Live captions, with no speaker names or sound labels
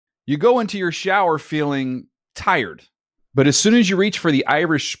You go into your shower feeling tired, but as soon as you reach for the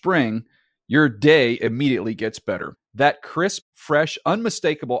Irish Spring, your day immediately gets better. That crisp, fresh,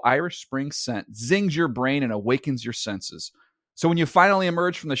 unmistakable Irish Spring scent zings your brain and awakens your senses. So when you finally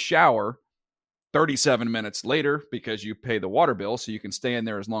emerge from the shower 37 minutes later, because you pay the water bill so you can stay in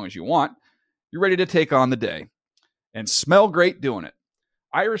there as long as you want, you're ready to take on the day and smell great doing it.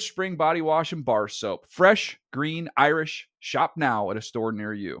 Irish Spring Body Wash and Bar Soap. Fresh, green, Irish. Shop now at a store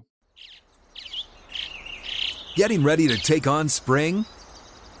near you. Getting ready to take on spring?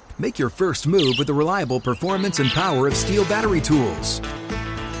 Make your first move with the reliable performance and power of Steel battery tools.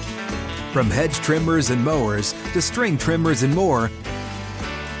 From hedge trimmers and mowers to string trimmers and more,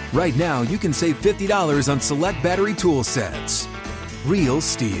 right now you can save $50 on select battery tool sets. Real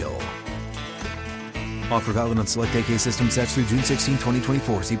Steel. Offer valid on select AK system sets through June 16,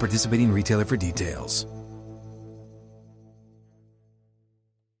 2024. See participating retailer for details.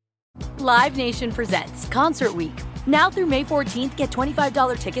 Live Nation presents Concert Week. Now through May 14th, get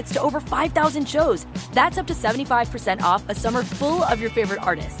 $25 tickets to over 5,000 shows. That's up to 75% off a summer full of your favorite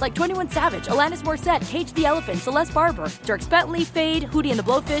artists like 21 Savage, Alanis Morissette, Cage the Elephant, Celeste Barber, Dierks Bentley, Fade, Hootie and the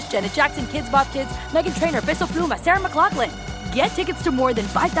Blowfish, Janet Jackson, Kidz Bop Kids, Meghan Trainor, Bissell Pluma, Sarah McLachlan. Get tickets to more than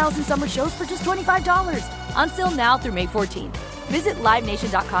 5,000 summer shows for just $25. Until now through May 14th. Visit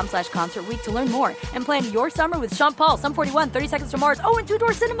LiveNation.com/Concert Week to learn more and plan your summer with Sean Paul, Sum 41, 30 Seconds to Mars, and Two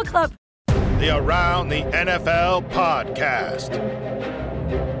Door Cinema Club. The Around the NFL podcast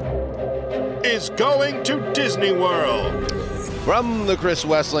is going to Disney World. From the Chris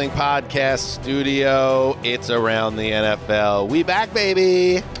Wessling podcast studio, it's Around the NFL. We back,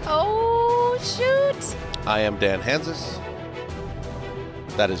 baby. Oh, shoot. I am Dan Hansis.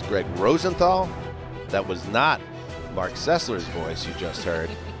 That is Greg Rosenthal. That was not Mark Sessler's voice you just heard.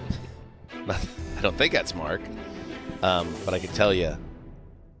 I don't think that's Mark. But I can tell you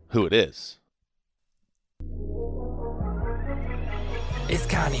who it is. It's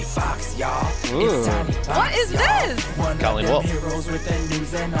Connie Fox, y'all. Ooh. It's Tiny Fox, what is this? One Colleen of them Wolfe. heroes with the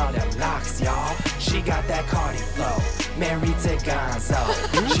news and all them locks, y'all. She got that Cardi flow, married to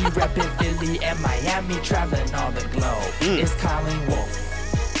Gonzo. She reppin' Philly and Miami, traveling all the globe. It's Colleen Wolfe.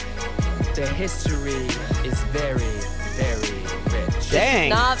 The history is very, very rich. Dang.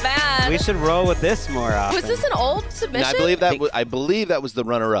 Not bad. We should roll with this more often. Was this an old And submission? I believe that was the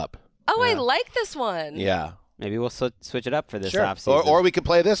runner-up. Oh, I like this one. Yeah. Maybe we'll switch it up for this Sure. offseason. Or we could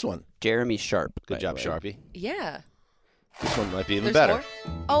play this one. Jeremy Sharp. Good job, Sharpie. Yeah. This one might be even There's better. more?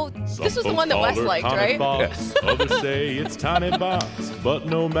 Oh, this was the one that Wes liked, right? Fox. Others say it's Tiny Box, but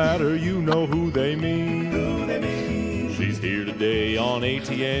no matter, you know who they mean. She's here today on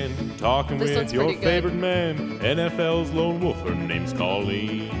ATN, talking This with one's your pretty good. favorite man, NFL's lone wolf. Her name's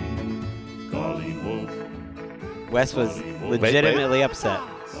Colleen. Colleen Wolfe. Wes was legitimately upset.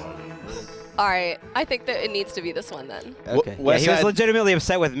 All right. I think that it needs to be this one then. Okay. Yeah, Wes he was had- legitimately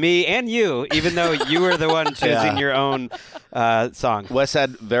upset with me and you, even though you were the one choosing Yeah. your own song. Wes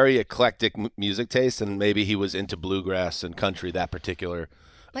had very eclectic music taste, and maybe he was into bluegrass and country that particular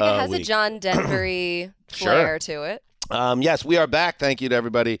Like it has week. a John Denver-y Sure. flair to it. Yes, we are back. Thank you to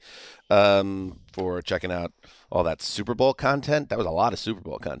everybody for checking out all that Super Bowl content. That was a lot of Super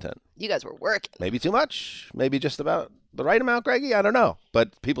Bowl content. You guys were working. Maybe too much. Maybe just about the right amount, Greggy. I don't know.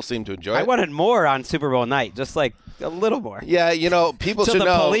 But people seem to enjoy I it. wanted more on Super Bowl night, just like a little more. Yeah, you know, people Till should the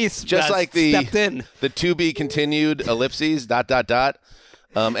know. police just like stepped in. the to be continued ellipses ...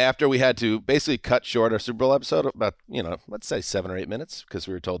 After we had to basically cut short our Super Bowl episode about, let's say 7 or 8 minutes because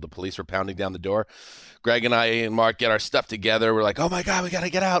we were told the police were pounding down the door. Greg and I and Mark get our stuff together. We're like, oh my God, we got to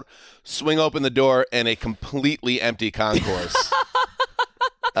get out. Swing open the door and a completely empty concourse.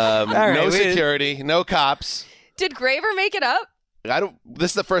 right, no we- security, no cops. Did Graver make it up?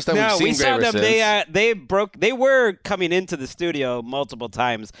 This is the first time No, we've we seen saw Graver them. since. They were coming into the studio multiple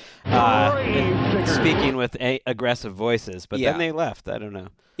times, and speaking with aggressive voices, but Yeah. then they left. I don't know.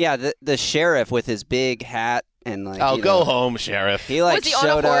 Yeah, the sheriff with his big hat and like. Oh, you go know, home, Sheriff. He like Was he on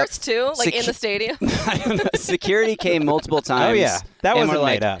showed a up. horse too, like in the stadium? I don't know. Security came multiple times. Oh, yeah. That and wasn't we're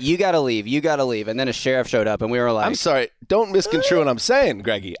made like, up. You gotta leave, and then a sheriff showed up, and we were like, I'm sorry. Don't misconstrue what I'm saying,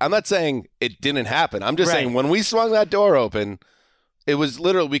 Greggy. I'm not saying it didn't happen. I'm just Right. saying when we swung that door open, it was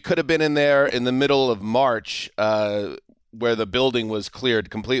literally, we could have been in there in the middle of March where the building was cleared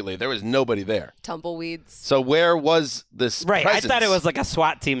completely. There was nobody there. Tumbleweeds. So where was this Right, presence? I thought it was like a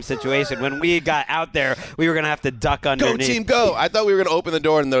SWAT team situation. When we got out there, we were gonna have to duck Go, underneath. team, go. I thought we were going to open the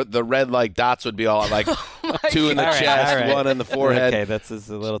door and the red like dots would be all like 2 in the All right, chest, all right. 1 in the forehead. Okay, that's just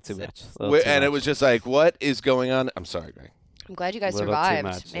a little too much. And it was just like, what is going on? I'm sorry, Greg. I'm glad you guys a little survived. too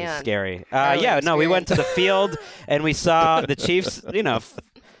much. Man. It's scary. Early We went to the field and we saw the Chiefs,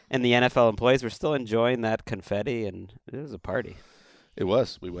 and the NFL employees were still enjoying that confetti, and it was a party. It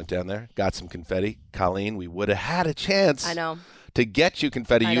was. We went down there, got some confetti. Colleen, we would have had a chance. I know. To get you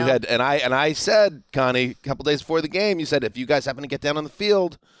confetti. I You know. had, and I said, Connie, a couple days before the game, you said, if you guys happen to get down on the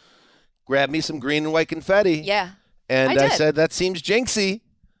field, grab me some green and white confetti. Yeah. And I I did. said, that seems jinxy.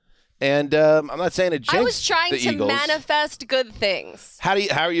 And I'm not saying it jinxed I was trying the to Eagles. manifest good things. How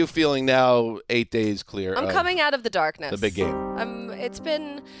are you feeling now, 8 days clear? I'm of coming out of the darkness. the big game. It's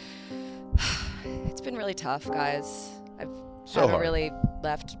been really tough, guys. So haven't hard. really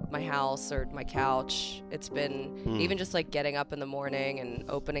left my house or my couch. It's been even just like getting up in the morning and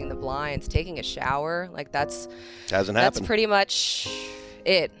opening the blinds, taking a shower. Like that's Hasn't happened. pretty much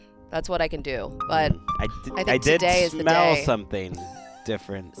it. That's what I can do. But I think I did today is the smell day. something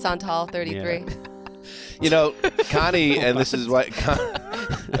different. Santal 33. You know, Connie, and this is why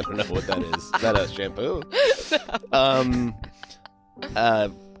I don't know what that is. Is that a shampoo?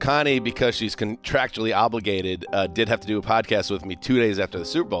 Connie, because she's contractually obligated, did have to do a podcast with me 2 days after the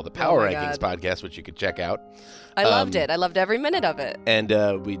Super Bowl, the Power my Rankings God. podcast, which you could check out. I loved it. I loved every minute of it.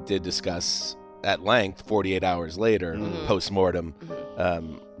 And we did discuss at length, 48 hours later, post-mortem,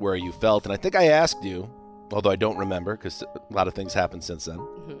 where you felt. And I think I asked you, although I don't remember because a lot of things happened since then,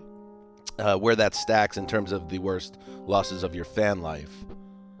 where that stacks in terms of the worst losses of your fan life.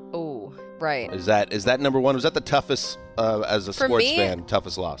 Oh, right. Is that number one? Was that the toughest, as a For sports me- fan,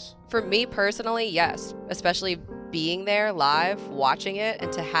 toughest loss? For me personally, yes. Especially being there live, watching it,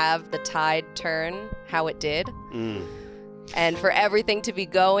 and to have the tide turn how it did. And for everything to be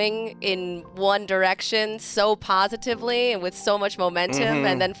going in one direction so positively and with so much momentum,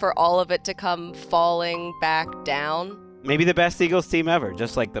 and then for all of it to come falling back down. Maybe the best Eagles team ever,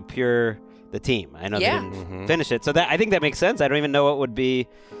 just like the team. I know Yeah. they didn't finish it, so I think that makes sense. I don't even know what would be.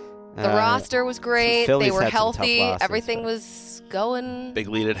 The roster was great. Phillies They were had some tough healthy. losses, Everything but- was going. Big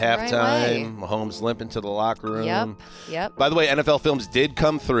lead at Right way. halftime. Mahomes limping to the locker room. Yep. By the way, NFL Films did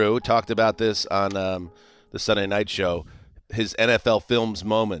come through. Talked about this on the Sunday night show. His NFL Films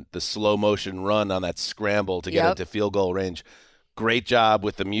moment, the slow motion run on that scramble to get Yep. into field goal range. Great job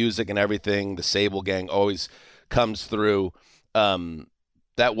with the music and everything. The Sable Gang always comes through.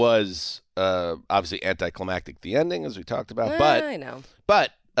 That was obviously anticlimactic, the ending, as we talked about. I know.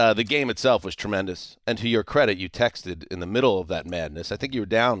 But the game itself was tremendous. And to your credit, you texted in the middle of that madness. I think you were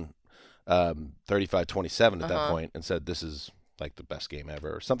down 35-27 at that point and said, this is like the best game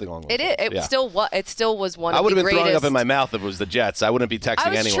ever or something along those It lines. is. It Yeah. still was one I of would the have been greatest. throwing up in my mouth if it was the Jets. I wouldn't be texting I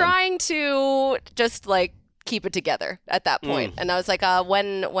was anyone. trying to just like keep it together at that point. And I was like,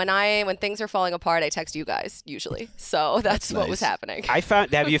 when things are falling apart, I text you guys usually. So that's what was nice. happening.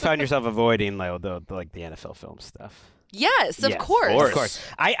 Have you found yourself avoiding the NFL film stuff? Yes, of Yes, course. course. Of course.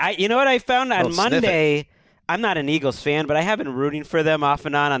 I you know what I found on Don't sniff it. Monday? I'm not an Eagles fan, but I have been rooting for them off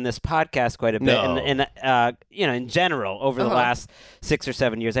and on this podcast quite a bit. No. And in general, over the last 6 or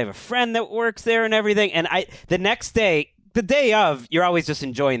 7 years, I have a friend that works there and everything. And the next day, the day of, you're always just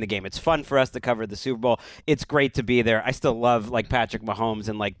enjoying the game. It's fun for us to cover the Super Bowl. It's great to be there. I still love like Patrick Mahomes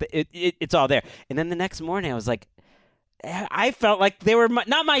and like it's all there. And then the next morning, I was like, I felt like they were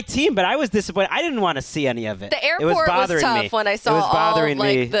not my team, but I was disappointed. I didn't want to see any of it. The It was airport was bothering tough me. when I It saw was all bothering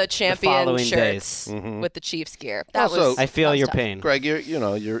me like the champion following shirts days. with the Chiefs gear. Also, I feel that was your tough. pain. Greg,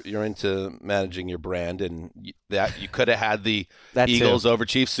 you're into managing your brand, and that you could have had the That too. Eagles over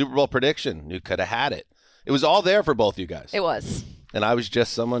Chiefs Super Bowl prediction. You could have had it. It was all there for both you guys. It was. And I was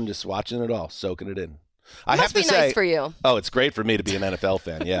just someone just watching it all, soaking it in. I Must have to be say, nice for you. Oh, it's great for me to be an NFL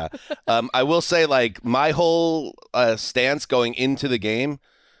fan. Yeah, I will say, like my whole stance going into the game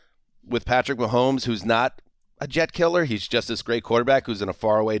with Patrick Mahomes, who's not a jet killer. He's just this great quarterback who's in a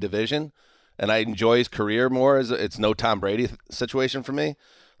faraway division, and I enjoy his career more. As it's no Tom Brady situation for me.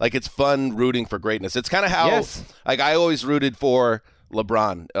 Like it's fun rooting for greatness. It's kind of how Yes. like I always rooted for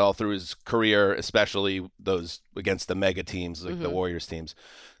LeBron all through his career, especially those against the mega teams like the Warriors teams.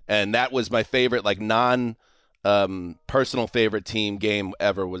 And that was my favorite, like personal favorite team game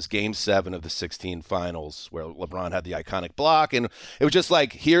ever was Game 7 of the 16 finals where LeBron had the iconic block. And it was just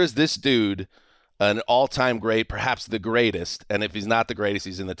like, here's this dude, an all-time great, perhaps the greatest. And if he's not the greatest,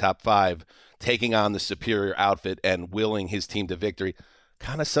 he's in the top 5, taking on the superior outfit and willing his team to victory.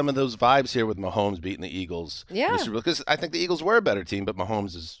 Kind of some of those vibes here with Mahomes beating the Eagles. Yeah. Because I think the Eagles were a better team, but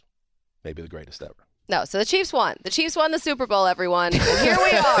Mahomes is maybe the greatest ever. No, so the Chiefs won. The Chiefs won the Super Bowl, everyone. And here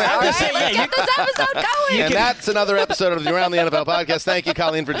we are. All right, saying, let's yeah, get this episode going. And that's another episode of the Around the NFL podcast. Thank you,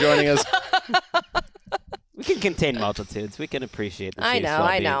 Colleen, for joining us. We can contain multitudes. We can appreciate the I Chiefs know,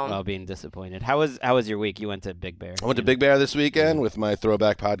 I know. while being disappointed. How was your week? You went to Big Bear. I went to Big Bear this weekend with my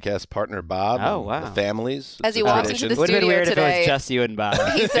Throwback Podcast partner, Bob. Oh, and wow. The families. As he It's a walks into tradition. the Would have been studio weird if it today. was just you and Bob.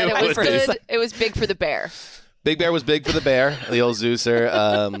 He said it was It was- good. It was big for the bear. Big Bear was big for the bear, the old Zeuser.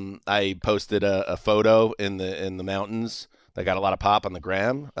 I posted a photo in the mountains that got a lot of pop on the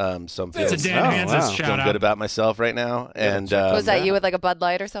gram. So I'm feeling, It's a Dan Hansis wow. shout feeling out. good about myself right now. And Was that you with like a Bud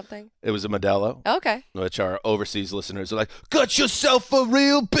Light or something? It was a Modelo, Okay. which our overseas listeners are like, "Got yourself a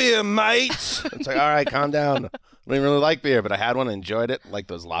real beer, mate." It's like, all right, calm down. I don't even really like beer, but I had one and enjoyed it. Like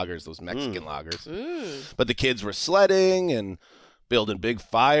those lagers, those Mexican lagers. But the kids were sledding and building big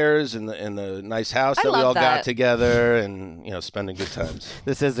fires in the nice house I that we love all got that. together, and spending good times.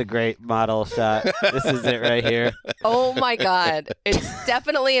 This is a great model shot. This is it right here. Oh my God. It's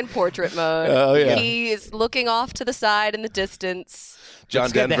definitely in portrait mode. Oh, yeah. He is looking off to the side in the distance. John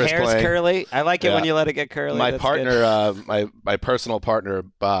It's good. The Denver's hair's playing. curly. I like it Yeah. when you let it get curly. My That's partner, good. my personal partner,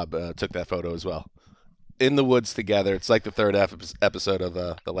 Bob, took that photo as well. In the woods together. It's like the third episode of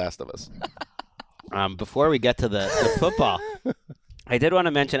The Last of Us. Before we get to the football, I did want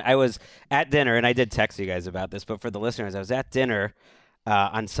to mention I was at dinner, and I did text you guys about this, but for the listeners, I was at dinner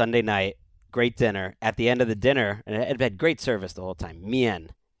on Sunday night. Great dinner. At the end of the dinner, and it had great service the whole time. Mien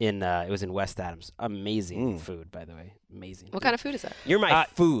it was in West Adams. Amazing food, by the way. Amazing. What kind of food is that? You're my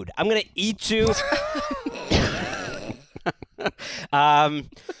food. I'm gonna eat you.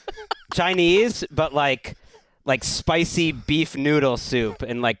 Chinese, but like spicy beef noodle soup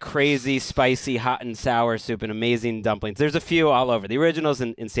and like crazy spicy hot and sour soup and amazing dumplings. There's a few all over. The original's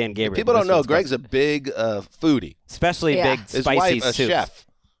in San Gabriel. People but don't this know one's Greg's a big foodie. especially Yeah. big His spicy wife, a soups. chef,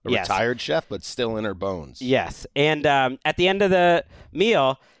 a Yes. retired chef, but still in her bones. Yes, and at the end of the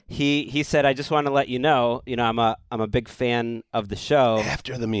meal, he said, "I just want to let you know, I'm a big fan of the show."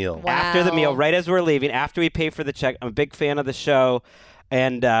 After the meal. Wow. After the meal, right as we're leaving, after we pay for the check, I'm a big fan of the show.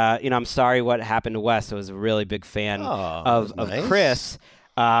 And, I'm sorry what happened to Wes. I was a really big fan of nice. Chris.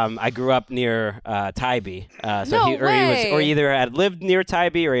 I grew up near Tybee. No he way. or either had lived near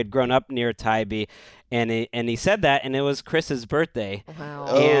Tybee or he had grown up near Tybee. And he said that, and it was Chris's birthday. Wow.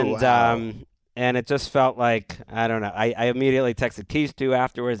 Oh, and wow. and it just felt like, I don't know. I immediately texted Keith too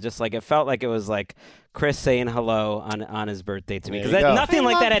afterwards, just like it felt like it was like Chris saying hello on his birthday to me. There Because you go. nothing I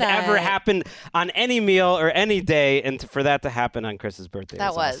like that love had ever that. happened on any meal or any day, and for that to happen on Chris's birthday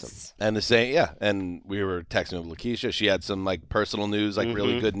That was awesome. was. And the same, yeah. And we were texting with Lakeisha. She had some like personal news, like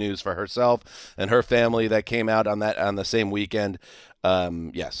really good news for herself and her family that came out on the same weekend.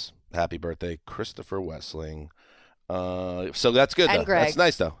 Yes, happy birthday, Christopher Wessling. So that's good. And though. Greg. That's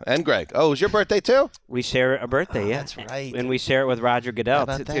nice though. And Greg. Oh, it was your birthday too? We share a birthday, yeah. that's right. And we share it with Roger Goodell How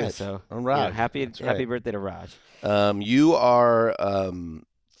about too. that? So On Raj. happy That's right. birthday to Raj. You are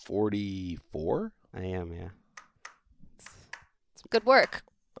 44. I am, yeah. Good work.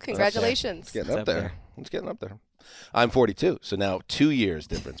 Congratulations. It's getting It's up up there. there. It's getting up there. I'm 42, so now 2 years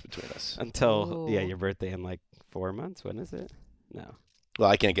difference between us. Until Ooh. your birthday in like 4 months. When is it? No, Well,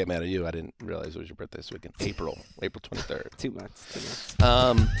 I can't get mad at you. I didn't realize it was your birthday this weekend. April 23rd. 2 months.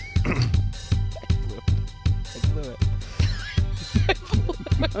 I blew it.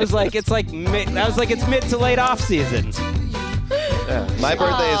 I was like, it's mid to late off season. My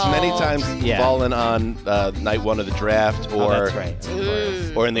birthday has many times Yeah. fallen on night one of the draft, Oh, or that's right. Of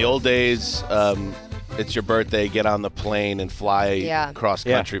course. or in the old days, it's your birthday, get on the plane and fly Yeah. cross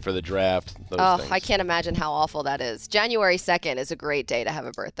country for the draft. Those Oh, things. I can't imagine how awful that is. January 2nd is a great day to have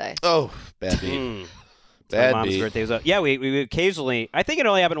a birthday. Oh, bad beat. My Bad mom's beat. birthday was yeah. We occasionally, I think it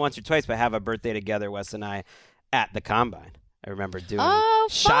only happened once or twice, but have a birthday together, Wes and I, at the combine. I remember doing Oh,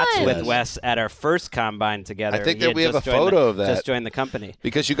 shots fun. with Yes. Wes at our first combine together. I think He that had we have just a joined photo of that. Just joined the company.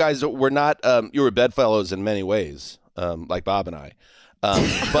 Because you guys were not, you were bedfellows in many ways, like Bob and I.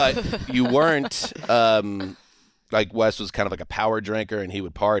 But you weren't, like Wes was kind of like a power drinker and he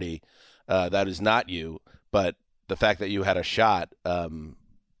would party. That is not you. But the fact that you had a shot,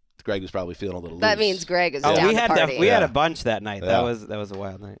 Greg was probably feeling a little That loose. means Greg is Oh, down we to had party. we had Yeah. a bunch that night. Yeah. That was a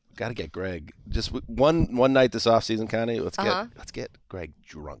wild night. Got to get Greg. Just one night this offseason, Connie. Let's get Greg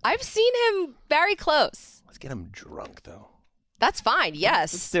drunk. I've seen him very close. Let's get him drunk, though. That's fine.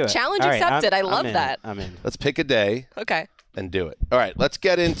 Yes. Let's do it. Challenge All right, accepted. I'm I love in. that. I'm in. Let's pick a day Okay. and do it. All right, let's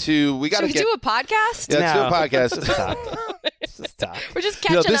get into. We got Should to we get. do a podcast? Yeah, let's do a No. podcast. Stop. Just stop. We're just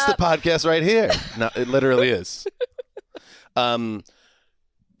You know, catching this is the up. podcast right here. No, it literally is.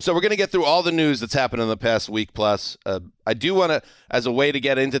 So we're going to get through all the news that's happened in the past week plus. I do want to, as a way to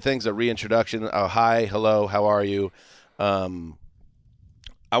get into things, a reintroduction. Oh, hi, hello, how are you?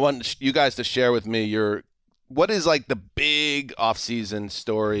 I want you guys to share with me what is like the big off-season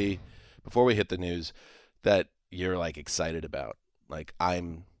story before we hit the news that you're like excited about? Like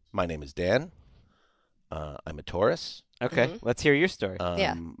my name is Dan. I'm a Taurus. Okay, let's hear your story.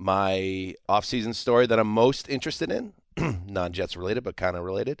 My off-season story that I'm most interested in, non-Jets related, but kind of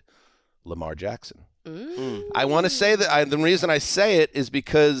related, Lamar Jackson. I want to say that the reason I say it is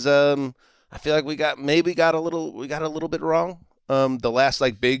because I feel like we got a little bit wrong. The last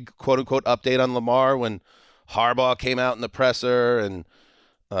like big quote unquote update on Lamar when Harbaugh came out in the presser and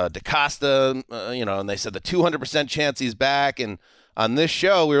DaCosta, and they said the 200% chance he's back. And on this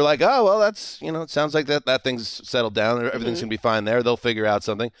show, we were like, oh, well, that's, it sounds like that thing's settled down. Everything's going to be fine there. They'll figure out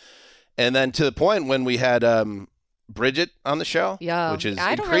something. And then to the point when we had Bridget on the show, which is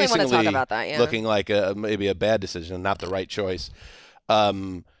I don't really want to talk about that, looking like maybe a bad decision, not the right choice.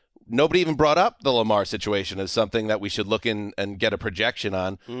 Nobody even brought up the Lamar situation as something that we should look in and get a projection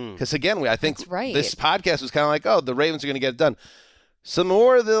on. Because, again, I think this podcast was kind of like, oh, the Ravens are going to get it done. Some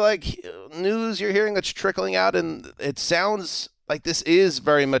more of the news you're hearing that's trickling out, and it sounds like this is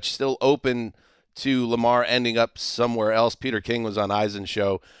very much still open to Lamar ending up somewhere else. Peter King was on Eisen's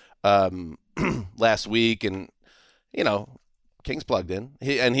show last week, and, King's plugged in.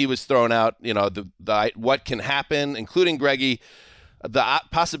 He was throwing out, the what can happen, including Greggy, the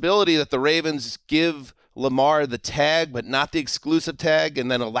possibility that the Ravens give Lamar the tag, but not the exclusive tag,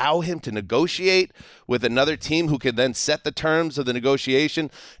 and then allow him to negotiate with another team who can then set the terms of the negotiation.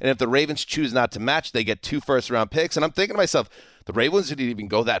 And if the Ravens choose not to match, they get 2 first-round picks. And I'm thinking to myself, the Ravens didn't even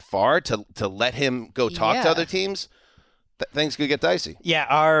go that far to let him go talk to other teams. Things could get dicey. Yeah,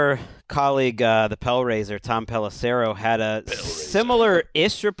 our colleague, the Pell Raiser, Tom Pelissero, had a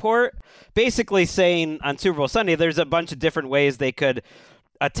similar-ish report, basically saying on Super Bowl Sunday there's a bunch of different ways they could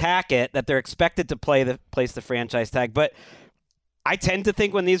attack it, that they're expected to place the franchise tag. But I tend to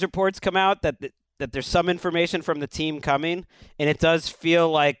think when these reports come out that there's some information from the team coming, and it does feel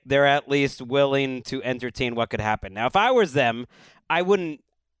like they're at least willing to entertain what could happen. Now, if I was them, I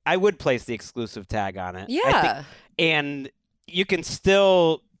would place the exclusive tag on it. Yeah. And you can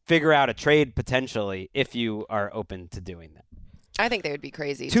still figure out a trade potentially if you are open to doing that. I think they would be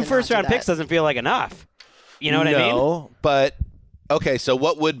crazy. 2 first-round picks doesn't feel like enough. You know what I mean? No, but okay, so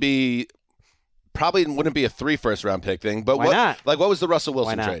what would be probably wouldn't be a 3 first-round pick thing, but Why not? Like what was the Russell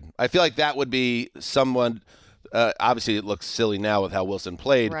Wilson trade? I feel like that would be someone. Obviously, it looks silly now with how Wilson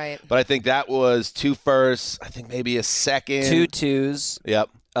played, right? But I think that was 2 firsts. I think maybe a second, 2 2s. Yep,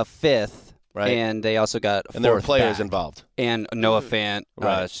 a 5th. Right. And they also got a and there were 4th players back. involved. And Noah Fant.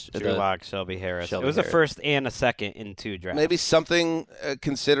 Drew Lock, Shelby Harris. It was a first and a second in 2 drafts. Maybe something,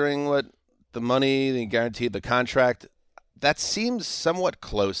 considering what the money, the guaranteed, the contract, that seems somewhat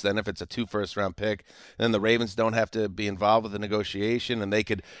close then if it's a 2 first-round pick. And then the Ravens don't have to be involved with the negotiation, and they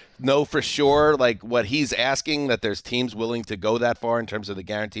could know for sure, like, what he's asking, that there's teams willing to go that far in terms of the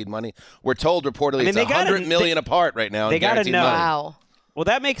guaranteed money. We're told reportedly it's $100 million apart right now in guaranteed money. Wow. Well,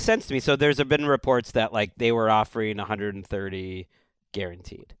 that makes sense to me. So there's been reports that like they were offering 130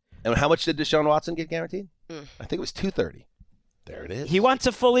 guaranteed. And how much did Deshaun Watson get guaranteed? I think it was 230. There it is. He wants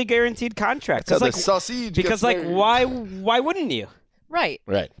a fully guaranteed contract. That's how the sausage because gets why wouldn't you? Right.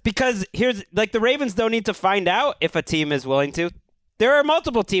 Because here's the Ravens don't need to find out if a team is willing to. There are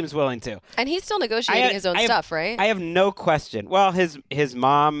multiple teams willing to. And he's still negotiating his own stuff, right? I have no question. Well, his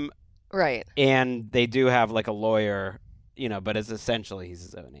mom, right, and they do have like a lawyer. But it's essentially he's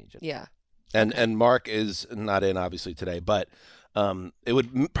his own agent. Yeah. And Mark is not in, obviously, today, but it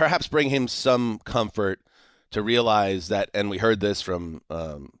would perhaps bring him some comfort to realize that, and we heard this from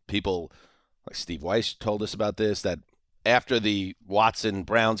people like Steve Weiss told us about this, that after the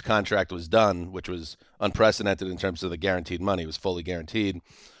Watson-Browns contract was done, which was unprecedented in terms of the guaranteed money, it was fully guaranteed,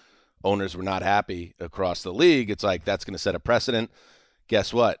 owners were not happy across the league. It's like that's going to set a precedent.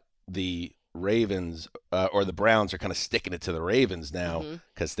 Guess what? The Ravens or the Browns are kind of sticking it to the Ravens now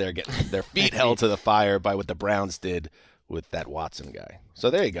because they're getting their feet held to the fire by what the Browns did with that Watson guy. So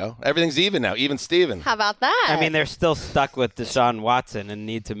there you go. Everything's even now. Even Steven. How about that? I mean, they're still stuck with Deshaun Watson and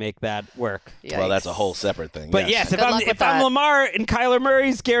need to make that work. Yikes. Well, that's a whole separate thing. But yes, if I'm Lamar and Kyler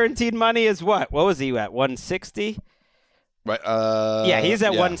Murray's guaranteed money is what? What was he at? 160? Right. Yeah, he's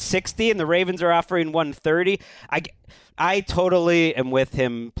at 160, and the Ravens are offering 130. I totally am with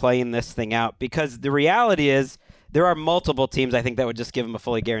him playing this thing out because the reality is there are multiple teams I think that would just give him a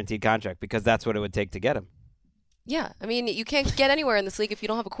fully guaranteed contract because that's what it would take to get him. Yeah, I mean, you can't get anywhere in this league if you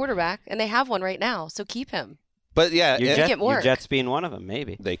don't have a quarterback, and they have one right now, so keep him. But yeah, your Jets being one of them,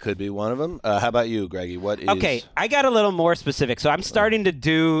 maybe. They could be one of them. How about you, Greggy? What is... Okay, I got a little more specific. So I'm starting to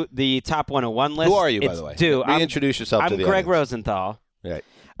do the top 101 list. Who are you, by the way? Introduce yourself to the I'm Greg audience. Rosenthal. Right.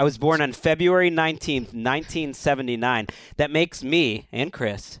 I was born on February 19th, 1979. That makes me and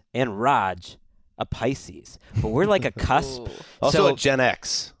Chris and Raj a Pisces, but we're like a cusp. Also So- a Gen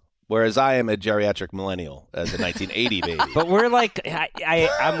X, whereas I am a geriatric millennial as a 1980 baby. But we're like,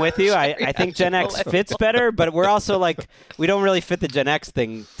 I'm with you. I think Gen X fits better, but we're also like, we don't really fit the Gen X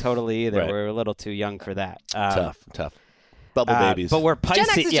thing totally either. Right. We're a little too young for that. Tough. Bubble babies. But we're Pisces.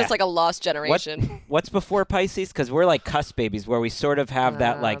 Gen X is just like a lost generation. What's before Pisces? Because we're like cusp babies, where we sort of have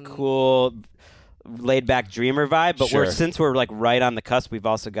that like cool, laid back dreamer vibe. But Sure. since we're like right on the cusp, we've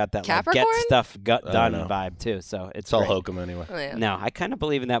also got that like, get Capricorn? stuff done know. vibe too. So it's all great. hokum anyway. Oh, yeah. No, I kind of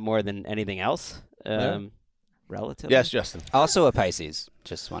believe in that more than anything else. Relatively. Yes, Justin. Also a Pisces.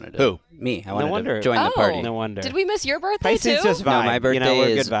 Just wanted to. Who? Me. I No wanted wonder. to join the party. No wonder. Did we miss your birthday Pisces too? just vibe. No, my birthday we're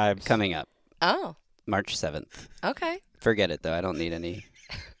is good vibes. coming up. Oh, March 7th. okay. Forget it, though. I don't need any.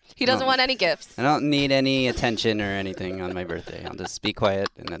 He doesn't want any gifts. I don't need any attention or anything on my birthday. I'll just be quiet,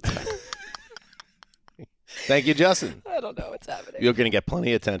 and that's fine. Thank you, Justin. I don't know what's happening. You're going to get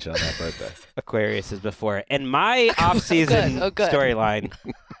plenty of attention on that birthday. Aquarius is before. And my off-season good. storyline.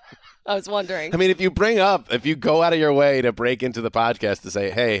 I was wondering. I mean, if you go out of your way to break into the podcast to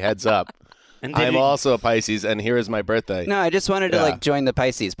say, hey, heads up, And I'm also a Pisces, and here is my birthday. No, I just wanted to Yeah. join the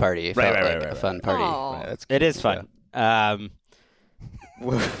Pisces party. It Right, felt right, like right, a fun party. Aw. Right, that's It is fun. Where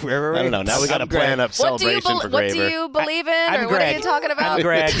were we? I don't know. Now we got to plan a What do you celebration for what do Graver. you believe in, I'm or what are Greg. you talking about? I'm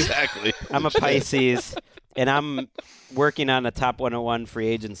Greg. Exactly. I'm a Pisces, and I'm working on a top 101 free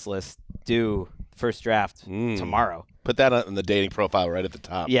agents list due first draft tomorrow. Put that on the dating profile right at the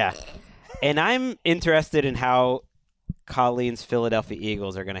top. Yeah. And I'm interested in how Colleen's Philadelphia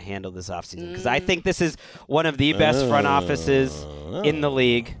Eagles are going to handle this offseason because I think this is one of the best front offices in the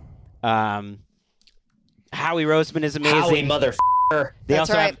league. Howie Roseman is amazing. Howie motherfucker. They That's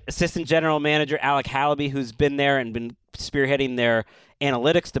also right. have assistant general manager Alec Hallaby, who's been there and been spearheading their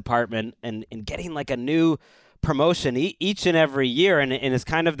analytics department and getting like a new promotion each and every year, and is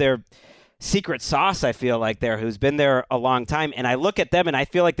kind of their secret sauce, I feel like, there, who's been there a long time. And I look at them and I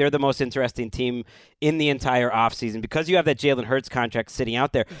feel like they're the most interesting team in the entire offseason because you have that Jalen Hurts contract sitting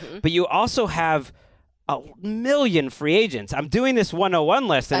out there. But you also have a million free agents. I'm doing this 101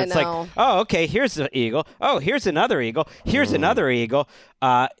 list, and I it's know. like, oh, okay, here's the Eagle. Oh, here's another Eagle. Here's another Eagle.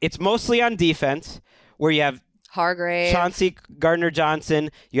 It's mostly on defense, where you have Hargrave. Chauncey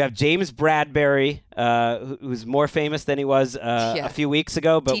Gardner-Johnson. You have James Bradbury, who's more famous than he was a few weeks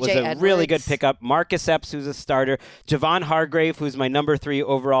ago, but was TJ a really good Edwards. pickup. Marcus Epps, who's a starter. Javon Hargrave, who's my number 3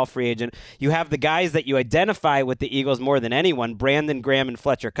 overall free agent. You have the guys that you identify with the Eagles more than anyone, Brandon Graham and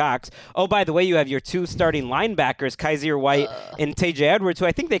Fletcher Cox. Oh, by the way, you have your 2 starting linebackers, Kaiser White and TJ Edwards, who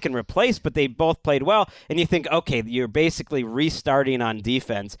I think they can replace, but they both played well. And you think, okay, you're basically restarting on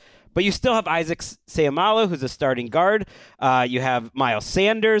defense. But you still have Isaac Seumalo, who's a starting guard. You have Miles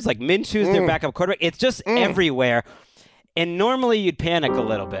Sanders, like Minshew's their backup quarterback. It's just everywhere. And normally you'd panic a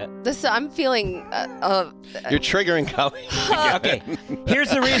little bit. I'm feeling. You're triggering Colleen. Okay, here's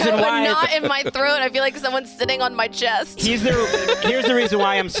the reason why. Not in my throat. I feel like someone's sitting on my chest. Here's the reason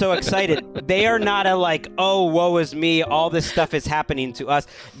why I'm so excited. They are not a like, oh, woe is me, all this stuff is happening to us.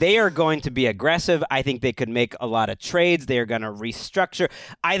 They are going to be aggressive. I think they could make a lot of trades. They are going to restructure.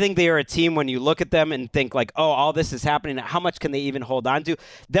 I think they are a team, when you look at them and think like, oh, all this is happening, how much can they even hold on to?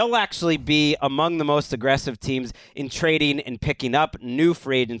 They'll actually be among the most aggressive teams in trading and picking up new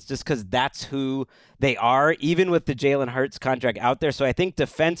free agents just because that's who they are, even with the Jalen Hurts contract out there. So I think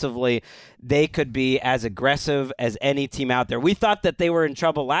defensively, they could be as aggressive as any team out there. We thought that they were in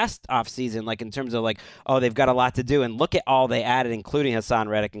trouble last offseason, like in terms of like, oh, they've got a lot to do. And look at all they added, including Hassan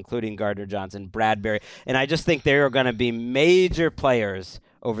Reddick, including Gardner-Johnson, Bradbury. And I just think they are going to be major players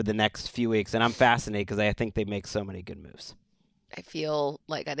over the next few weeks. And I'm fascinated because I think they make so many good moves. I feel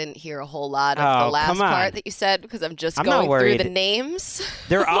like I didn't hear a whole lot of Oh, the last come on. part that you said because I'm just I'm not going through worried. the names.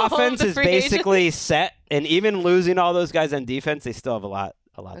 Their of offense the is free basically agents. set, and even losing all those guys on defense, they still have a lot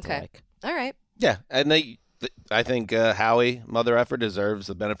to Okay. like. All right. Yeah, and I think Howie, mother effer, deserves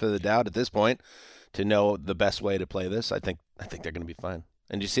the benefit of the doubt at this point to know the best way to play this. I think they're going to be fine.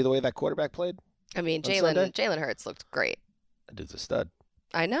 And you see the way that quarterback played? I mean, On Sunday? Jalen Hurts looked great. That dude's a stud.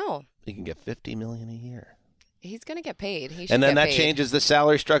 I know. He can get $50 million a year. He's going to get paid. He should And then get that paid. changes the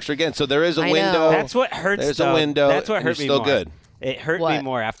salary structure again. So there is a I know. window. That's what hurts. There's though. a window. That's what and hurt you're me still more. good. It hurt me What?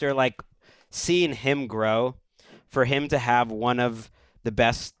 more after like seeing him grow, for him to have one of the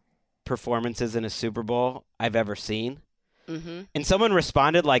best performances in a Super Bowl I've ever seen. Mm-hmm. And someone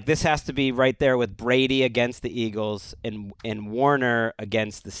responded like, this has to be right there with Brady against the Eagles and Warner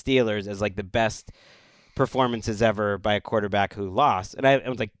against the Steelers as like the best performances ever by a quarterback who lost. And I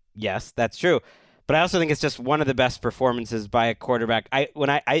was like, yes, that's true. But I also think it's just one of the best performances by a quarterback. When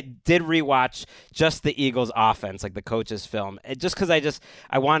I did rewatch just the Eagles offense, like the coach's film, just because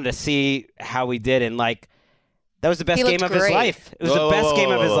I wanted to see how he did, and like that was the best game of his life. It was the best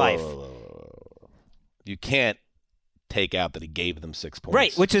game of his life. You can't take out that he gave them 6 points.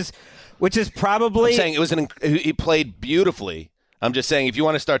 Right, which is probably. I'm saying it was he played beautifully. I'm just saying, if you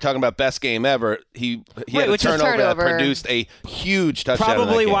want to start talking about best game ever, he had a turnover that produced a huge touchdown.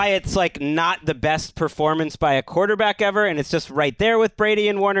 Probably why it's like not the best performance by a quarterback ever, and it's just right there with Brady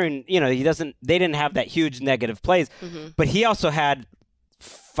and Warner. And they didn't have that huge negative plays, but he also had,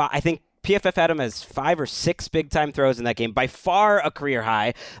 I think PFF had him as 5 or 6 big-time throws in that game, by far a career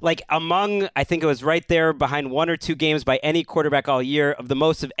high. Like I think it was right there behind 1 or 2 games by any quarterback all year, of the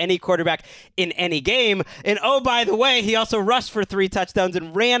most of any quarterback in any game. And oh, by the way, he also rushed for 3 touchdowns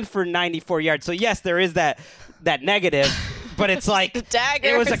and ran for 94 yards. So yes, there is that negative. But it's like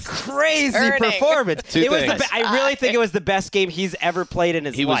it was a crazy performance. I really think it was the best game he's ever played in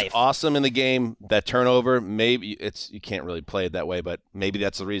his life. He was awesome in the game. That turnover, maybe you can't really play it that way, but maybe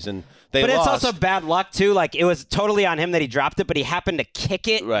that's the reason they lost. But it's also bad luck too. Like, it was totally on him that he dropped it, but he happened to kick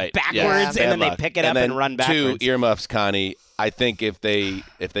it backwards, and then they pick it up and run backwards. 2 earmuffs, Connie. I think if they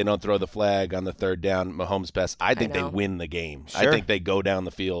don't throw the flag on the 3rd down, Mahomes' best, I think they win the game. Sure. I think they go down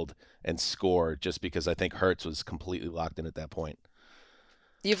the field and score, just because I think Hurts was completely locked in at that point.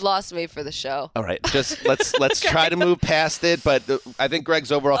 You've lost me for the show. All right, just let's try to move past it. But I think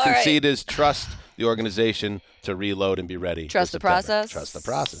Greg's overall conceit is trust the organization to reload and be ready. Trust the process. Trust the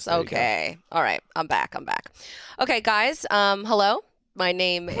process. Okay. All right. I'm back. Okay, guys. Hello. My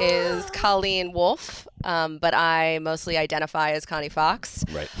name is Colleen Wolfe, but I mostly identify as Connie Fox.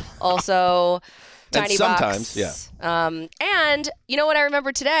 Right. Also, Tiny Box. Yeah. And you know what I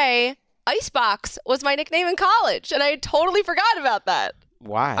remember today? Icebox was my nickname in college, and I totally forgot about that.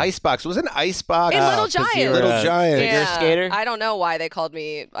 Why? Icebox. Was an Icebox in Little Giants. Little Giants. Figure skater? I don't know why they called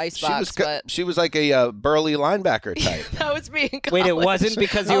me Icebox, but she was like a burly linebacker type. that was me in college. Wait, it wasn't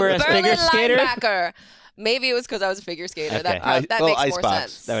because you were a figure skater? Linebacker. Maybe it was because I was a figure skater. Okay. That makes more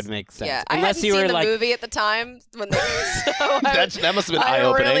sense. That would make sense. Yeah, Unless I hadn't seen the movie at the time when they. That must have been eye-opening. I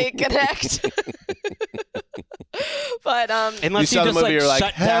eye-opening. really connect. But unless you saw just the movie, you're like,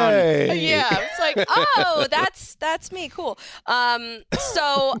 shut hey. down. Yeah, it's like, oh, that's me. Cool.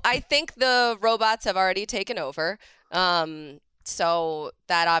 So I think the robots have already taken over. So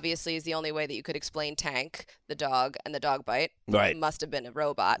that obviously is the only way that you could explain Tank, the dog, and the dog bite. Right. It must have been a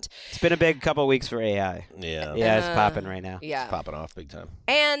robot. It's been a big couple weeks for AI. Yeah. Yeah, it's popping right now. Yeah. It's popping off big time.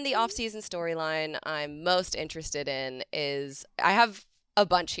 And the off-season storyline I'm most interested in is, I have a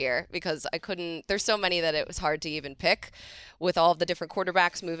bunch here because there's so many that it was hard to even pick with all of the different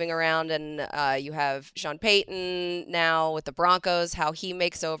quarterbacks moving around. And you have Sean Payton now with the Broncos, how he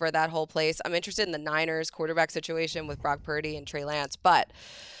makes over that whole place. I'm interested in the Niners quarterback situation with Brock Purdy and Trey Lance. But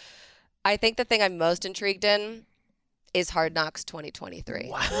I think the thing I'm most intrigued in is Hard Knocks 2023.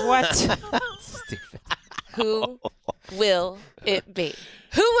 What? Stupid. Who will it be?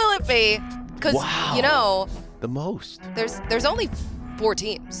 Who will it be? Because, the most. There's only 4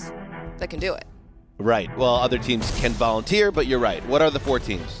 teams that can do it. Right. Well, other teams can volunteer, but you're right. What are the 4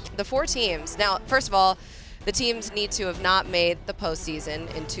 teams? The 4 teams. Now, first of all, the teams need to have not made the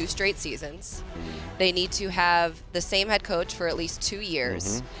postseason in 2 straight seasons. They need to have the same head coach for at least 2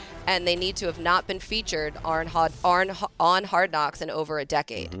 years. And they need to have not been featured on Hard Knocks in over a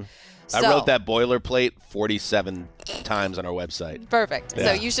decade. So, I wrote that boilerplate 47 times on our website. Perfect. Yeah.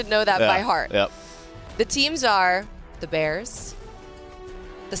 So you should know that by heart. Yep. The teams are the Bears,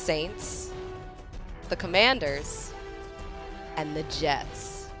 the Saints, the Commanders, and the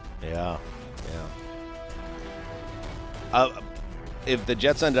Jets. Yeah. If the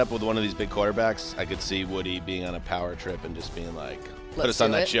Jets end up with one of these big quarterbacks, I could see Woody being on a power trip and just being like, put us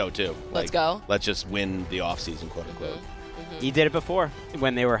on that show too. Let's go. Let's just win the offseason, quote unquote. He did it before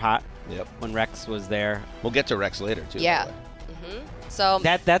when they were hot. Yep. When Rex was there. We'll get to Rex later too. Yeah. So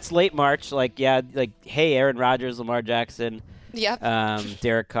that's late March. Hey, Aaron Rodgers, Lamar Jackson. Yep.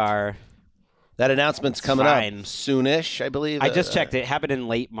 Derek Carr. That announcement's coming up fine. soonish, I believe. I just checked. It happened in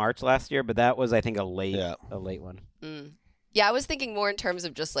late March last year, but that was, I think, a late one. Yeah, I was thinking more in terms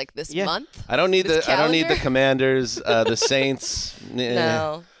of just like this month. I don't need this I don't need the calendar. Commanders, the Saints.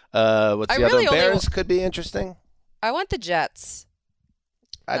 No. What's I the really other? only Bears could be interesting. I want the Jets.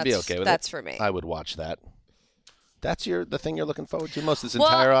 I'd be okay with That's it. for me. I would watch that. That's the thing you're looking forward to most this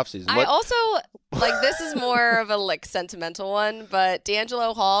entire offseason. I also, this is more of a, sentimental one, but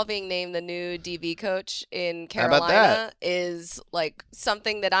D'Angelo Hall being named the new DB coach in Carolina is,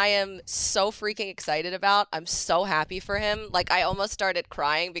 something that I am so freaking excited about. I'm so happy for him. I almost started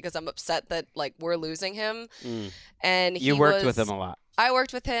crying because I'm upset that, we're losing him. And you worked with him a lot. I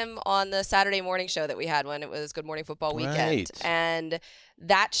worked with him on the Saturday morning show that we had when it was Good Morning Football Weekend. Right. And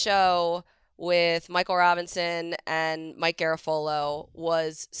that show with Michael Robinson and Mike Garafolo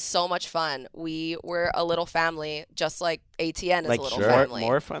was so much fun. We were a little family, just like ATN is a little family.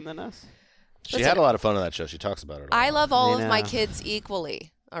 More fun than us? She had a lot of fun on that show. She talks about it a lot. I love all of my kids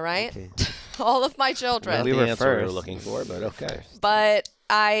equally, all right? Okay. All of my children. Not We the were answer we were first. looking for, but okay. But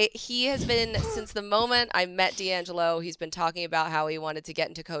he has been, since the moment I met D'Angelo, he's been talking about how he wanted to get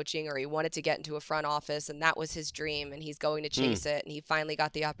into coaching or he wanted to get into a front office, and that was his dream, and he's going to chase it, and he finally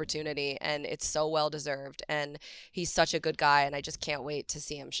got the opportunity, and it's so well-deserved, and he's such a good guy, and I just can't wait to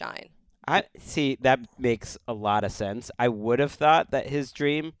see him shine. I see. That makes a lot of sense. I would have thought that his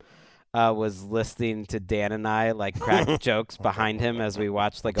dream was listening to Dan and I crack jokes behind him as we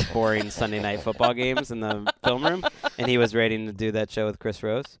watched a boring Sunday night football games in the film room, and he was waiting to do that show with Chris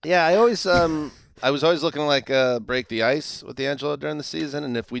Rose. Yeah, I always I was always looking break the ice with D'Angelo during the season,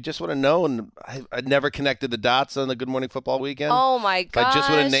 and if we just would have known, I never connected the dots on the Good Morning Football Weekend. Oh my gosh. If I just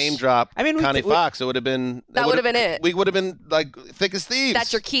would have name dropped Connie Fox, it would have been that would have been it. We would have been thick as thieves.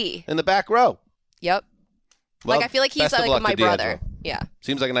 That's your key. In the back row. Yep. Well, I feel like he's best of luck my to D'Angelo. brother. Yeah.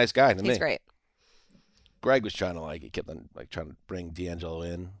 Seems like a nice guy to me. He's great. Greg was trying to he kept on trying to bring D'Angelo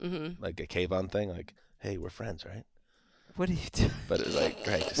in, like a Kayvon thing, hey, we're friends, right? What are you doing? But it was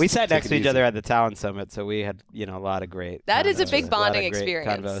Greg. We sat next to each other at the Talent Summit, so we had a lot of great. That is a big convos, bonding lot of great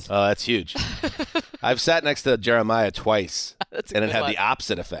experience. convos. Oh, that's huge. I've sat next to Jeremiah twice, and it had the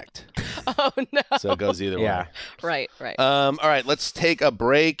opposite effect. Oh no! So it goes either way. Right. All right, let's take a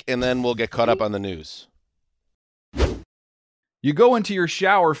break, and then we'll get caught up on the news. You go into your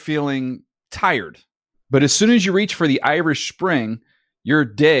shower feeling tired, but as soon as you reach for the Irish Spring, your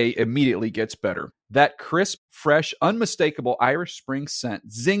day immediately gets better. That crisp, fresh, unmistakable Irish Spring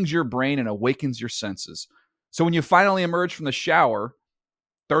scent zings your brain and awakens your senses. So when you finally emerge from the shower,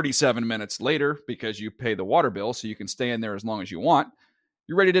 37 minutes later, because you pay the water bill so you can stay in there as long as you want,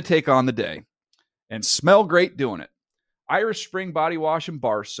 you're ready to take on the day and smell great doing it. Irish Spring Body Wash and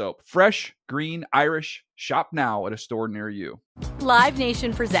Bar Soap. Fresh, green, Irish. Shop now at a store near you. Live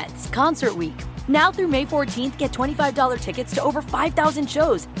Nation presents Concert Week. Now through May 14th, get $25 tickets to over 5,000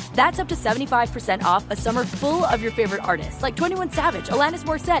 shows. That's up to 75% off a summer full of your favorite artists like 21 Savage, Alanis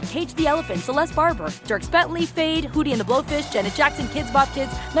Morissette, Cage the Elephant, Celeste Barber, Dierks Bentley, Fade, Hootie and the Blowfish, Janet Jackson, Kids Bop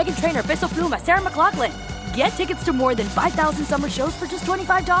Kids, Meghan Trainor, Peso Pluma, Sarah McLachlan. Get tickets to more than 5,000 summer shows for just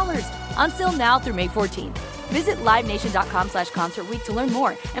 $25. Until now through May 14th. Visit LiveNation.com/Concert Week to learn more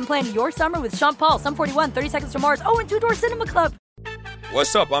and plan your summer with Sean Paul, Sum 41, 30 Seconds to Mars, and Two Door Cinema Club.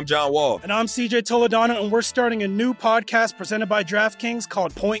 What's up? I'm John Wall. And I'm CJ Toledano, and we're starting a new podcast presented by DraftKings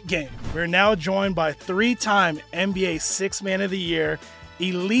called Point Game. We're now joined by three-time NBA Sixth Man of the Year,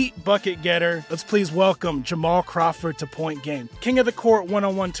 elite bucket getter. Let's please welcome Jamal Crawford to Point Game. King of the Court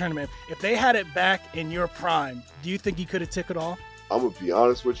one-on-one tournament. If they had it back in your prime, do you think you could have took it all? I'm going to be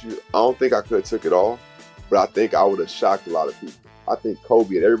honest with you. I don't think I could have took it all, but I think I would have shocked a lot of people. I think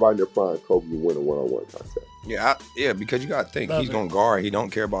Kobe and everybody in their prime, Kobe would win a one-on-one contest. Yeah, because you got to think, he's going to guard. He don't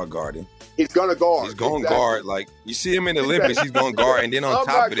care about guarding. He's going to guard. He's going to guard. You see him in the Olympics, he's going to guard. And then on top of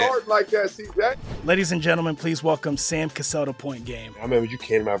that. I'm not guarding like that, CJ. Ladies and gentlemen, please welcome Sam Cassell to Point Game. I remember you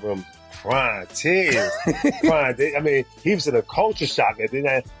came to my room crying, tears, crying. I mean, he was in a culture shock. And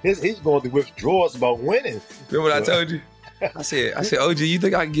then he's going through withdrawals about winning. Remember what I told you? I said, OG, you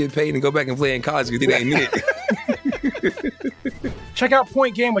think I can get paid and go back and play in college because it ain't it? Check out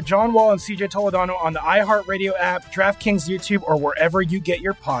Point Game with John Wall and CJ Toledano on the iHeartRadio app, DraftKings YouTube, or wherever you get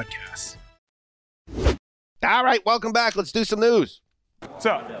your podcasts. All right, welcome back. Let's do some news. What's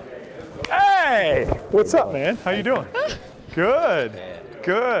up? Hey! What's up, man? How you doing? Good.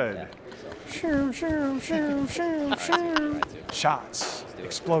 Shoo, shoo, shoo, shoo, shoo. Shots.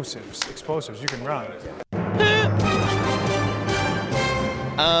 Explosives. You can run.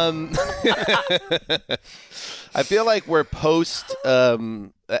 I feel like we're post,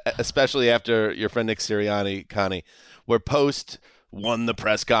 especially after your friend Nick Sirianni, Connie, we're post won the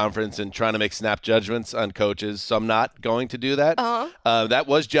press conference and trying to make snap judgments on coaches. So I'm not going to do that. That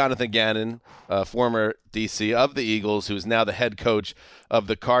was Jonathan Gannon, former DC of the Eagles, who is now the head coach of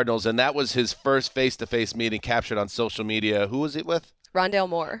the Cardinals. And that was his first face-to-face meeting captured on social media. Who was it with? Rondale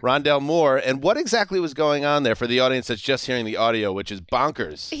Moore. Rondale Moore. And what exactly was going on there for the audience that's just hearing the audio, which is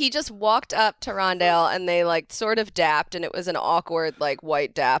bonkers? He just walked up to Rondale and they like sort of dapped, and it was an awkward like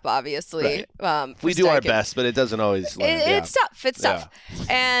white dap, obviously. Right. We do our best, but it doesn't always land. It's tough. It's tough.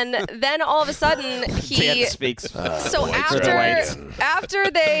 And then all of a sudden he speaks. So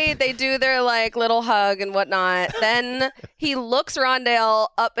after they do their like little hug and whatnot, then he looks Rondale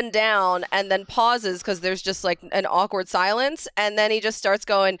up and down and then pauses because there's just like an awkward silence, and then he just starts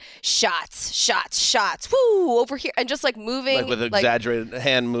going shots, woo, over here, and just like moving like with exaggerated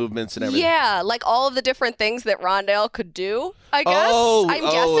hand movements and everything. Yeah, like all of the different things that Rondale could do, I guess. I'm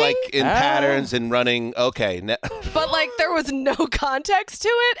guessing. Like in patterns and running. Okay. But like there was no context to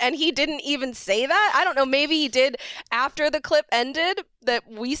it, and he didn't even say that. I don't know, maybe he did after the clip ended that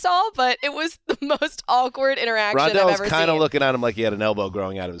we saw, but it was the most awkward interaction I've ever seen. Rondale was kind of looking at him like he had an elbow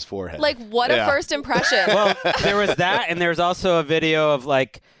growing out of his forehead. Like, what a first impression. Well, there was that, and there's also a video of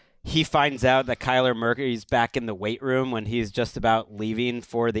like he finds out that Kyler Murray's back in the weight room when he's just about leaving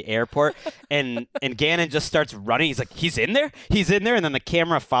for the airport, and Gannon just starts running. He's like, he's in there, and then the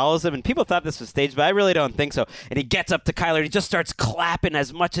camera follows him, and people thought this was staged, but I really don't think so. And he gets up to Kyler, and he just starts clapping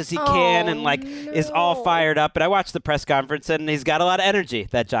as much as he can, and like is all fired up. And I watched the press conference, and he's got a lot of energy,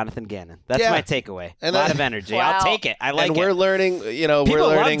 that Jonathan Gannon. That's my takeaway. A lot of energy. Wow. I'll take it. I like it. And we're learning, people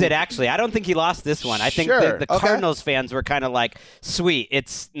loved it, actually. I don't think he lost this one. I think the Cardinals fans were kind of like, sweet.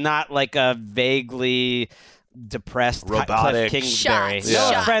 It's not like a vaguely depressed robotic Cliff Kingsbury. Shots.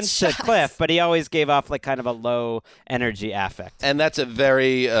 No offense to Cliff, but he always gave off like kind of a low energy affect. And that's a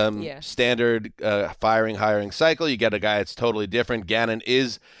very standard hiring cycle. You get a guy that's totally different. Gannon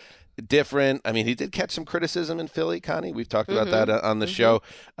is different. I mean, he did catch some criticism in Philly, Connie. We've talked about that on the show.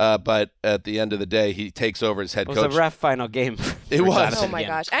 But at the end of the day, he takes over as head coach. It was a rough final game. It was. Oh my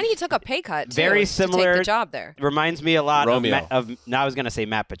gosh. And he took a pay cut too, very similar to take the job there. Reminds me a lot of now I was going to say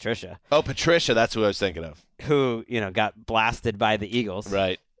Matt Patricia. Oh, Patricia, that's who I was thinking of. Who, got blasted by the Eagles.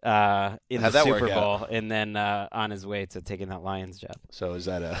 Right. In the Super Bowl, and then on his way to taking that Lions job. So is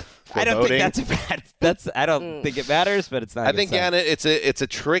that a foreboding? I don't think that's I don't think it matters, but it's not. I think Gannon, it's a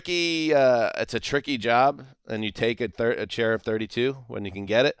tricky job, and you take a chair of 32 when you can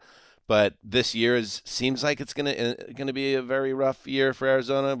get it. But this year seems like it's gonna be a very rough year for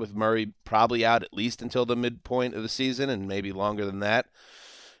Arizona, with Murray probably out at least until the midpoint of the season, and maybe longer than that.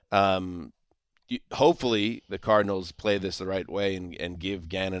 Hopefully the Cardinals play this the right way and give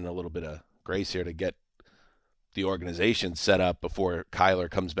Gannon a little bit of grace here to get the organization set up before Kyler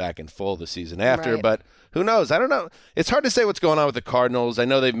comes back in full the season after. Right. But who knows? I don't know. It's hard to say what's going on with the Cardinals. I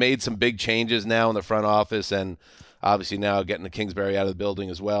know they've made some big changes now in the front office, and obviously now getting the Kingsbury out of the building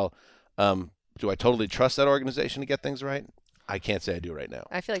as well. Do I totally trust that organization to get things right? I can't say I do right now.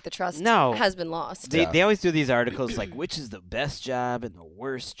 I feel like the trust has been lost. They always do these articles like, which is the best job and the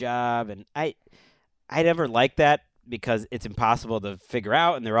worst job, and I never like that because it's impossible to figure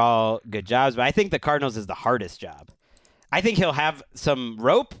out, and they're all good jobs. But I think the Cardinals is the hardest job. I think he'll have some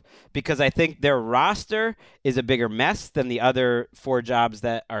rope because I think their roster is a bigger mess than the other 4 jobs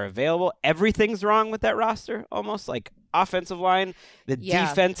that are available. Everything's wrong with that roster, almost like offensive line. The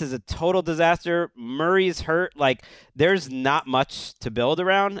defense is a total disaster. Murray's hurt. Like, there's not much to build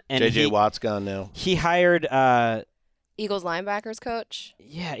around. And J.J. Watt's gone now. He hired Eagles linebackers coach.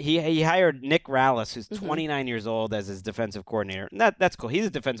 Yeah, he hired Nick Rallis, who's 29 years old, as his defensive coordinator. And that's cool. He's a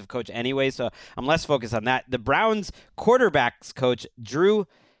defensive coach anyway, so I'm less focused on that. The Browns quarterbacks coach, Drew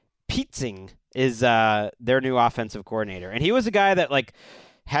Pietzing, is their new offensive coordinator. And he was a guy that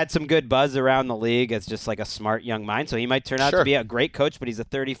had some good buzz around the league as just like a smart young mind. So he might turn out to be a great coach, but he's a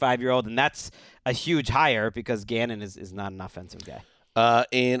 35-year-old, and that's a huge hire because Gannon is not an offensive guy.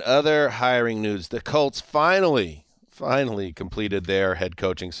 In other hiring news, the Colts finally completed their head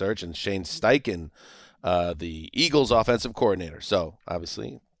coaching search, and Shane Steichen, the Eagles offensive coordinator. So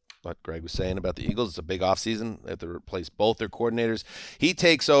obviously what Greg was saying about the Eagles, it's a big offseason. They have to replace both their coordinators. He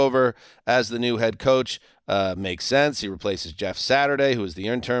takes over as the new head coach. Makes sense. He replaces Jeff Saturday, who is the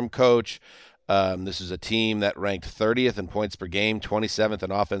interim coach. This is a team that ranked 30th in points per game, 27th in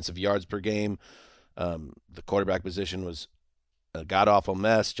offensive yards per game. The quarterback position was a god-awful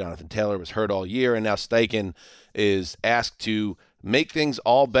mess. Jonathan Taylor was hurt all year, and now Steichen is asked to make things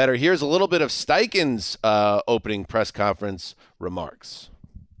all better. Here's a little bit of Steichen's opening press conference remarks.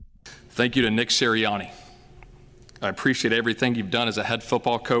 Thank you to Nick Sirianni. I appreciate everything you've done as a head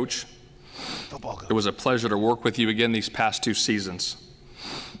football coach. It was a pleasure to work with you again these past 2 seasons.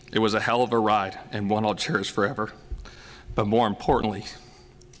 It was a hell of a ride and one I'll cherish forever. But more importantly,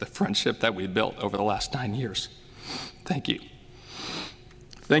 the friendship that we built over the last 9 years. Thank you.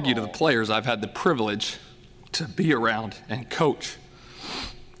 Thank you to the players I've had the privilege to be around and coach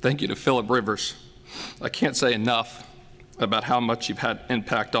Thank you to Phillip Rivers. I can't say enough about how much you've had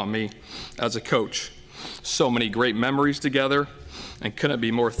impact on me as a coach. So many great memories together, and couldn't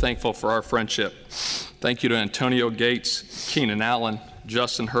be more thankful for our friendship. Thank you to Antonio Gates, Keenan Allen,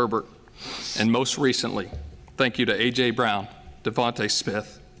 Justin Herbert, and most recently, thank you to A.J. Brown, Devontae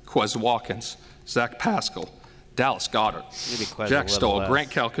Smith, Quez Watkins, Zach Pascal, Dallas Goedert, Jack Stoll, Grant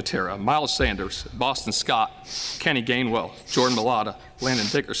Calcaterra, Miles Sanders, Boston Scott, Kenny Gainwell, Jordan Mailata, Landon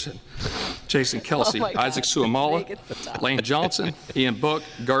Dickerson, Jason Kelsey, Isaac Suamala, Lane Johnson, Ian Book,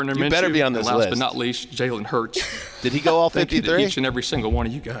 Gardner Minshew, better be on this and last list. but not least, Jalen Hurts. Did he go all Thank 53? you to each and every single one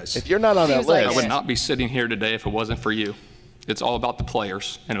of you guys. If you're not on that list, I would not be sitting here today if it wasn't for you. It's all about the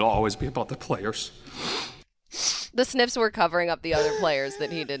players, and it'll always be about the players. The snips were covering up the other players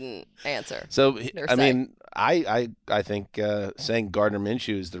that he didn't answer. So, or I say. mean, I think saying Gardner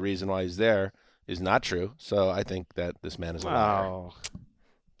Minshew is the reason why he's there is not true. So I think that this man is a liar. Oh.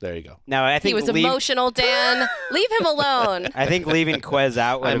 There you go. Now, I think he was emotional, Dan. Leave him alone. I think leaving Quez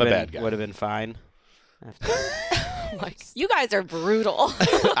out I'm a would bad guy. have been fine. You guys are brutal.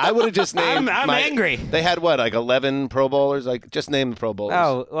 I would have just named. I'm angry. They had what, like 11 Pro Bowlers? Like, just name the Pro Bowlers.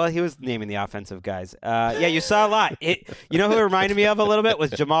 Oh, well, he was naming the offensive guys. Yeah, you saw a lot. You know who it reminded me of a little bit was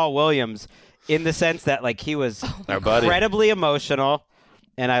Jamal Williams, in the sense that like he was Our buddy. incredibly emotional,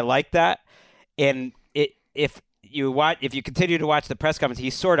 and I like that. And if you continue to watch the press conference, he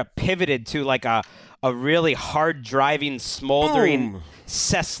sort of pivoted to like a really hard driving, smoldering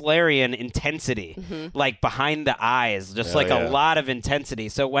Ceslarian intensity, like behind the eyes, just Hell like yeah. a lot of intensity.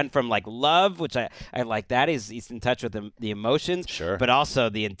 So it went from like love, which I like that. He's in touch with the emotions, Sure. but also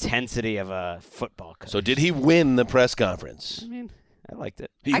the intensity of a football coach. So did he win the press conference? I mean, I liked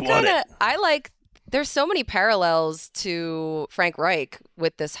it. He won it. I like. There's so many parallels to Frank Reich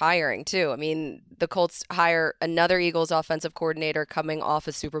with this hiring too. I mean, the Colts hire another Eagles offensive coordinator coming off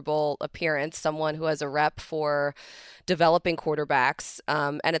a Super Bowl appearance, someone who has a rep for developing quarterbacks.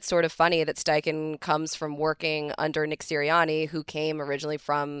 And it's sort of funny that Steichen comes from working under Nick Sirianni, who came originally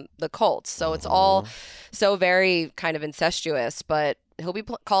from the Colts. So it's all so very kind of incestuous, but he'll be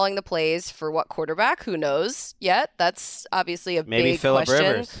calling the plays for what quarterback? Who knows yet? That's obviously a Maybe big Phillip question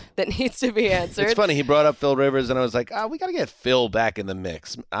Rivers. that needs to be answered. It's funny. He brought up Phil Rivers, and I was like, we got to get Phil back in the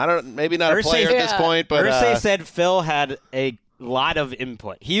mix. Maybe not a Irsay- player at this point, but Irsay said Phil had a lot of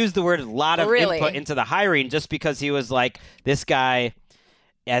input. He used the word lot of Really? input into the hiring just because he was like, this guy,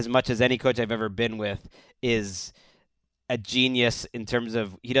 as much as any coach I've ever been with, is a genius in terms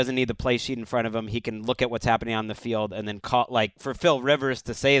of he doesn't need the play sheet in front of him. He can look at what's happening on the field and then call. Like for Phil Rivers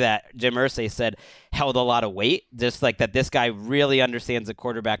to say that, Jim Irsay said held a lot of weight. Just like that, this guy really understands the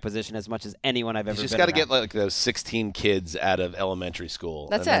quarterback position as much as anyone I've ever he's just been got to around. get like those 16 kids out of elementary school.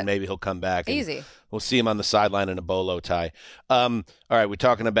 That's and then it. maybe he'll come back. And Easy. We'll see him on the sideline in a bolo tie. All right, we're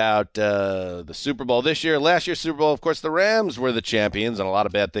talking about the Super Bowl this year. Last year's Super Bowl, of course, the Rams were the champions, and a lot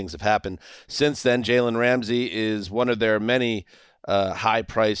of bad things have happened since then. Jalen Ramsey is one of their many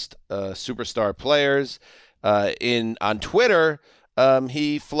high-priced superstar players. On Twitter,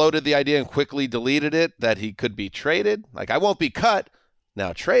 he floated the idea and quickly deleted it that he could be traded. Like, I won't be cut.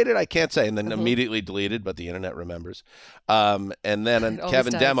 Now, traded, I can't say, and then immediately deleted, but the internet remembers. And then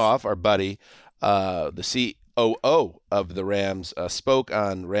Kevin does. Demoff, our buddy, the COO of the Rams, spoke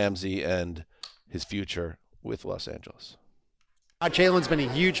on Ramsey and his future with Los Angeles. Jalen's been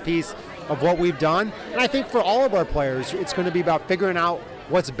a huge piece of what we've done. And I think for all of our players, it's going to be about figuring out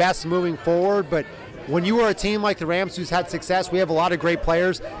what's best moving forward. But when you are a team like the Rams who's had success, we have a lot of great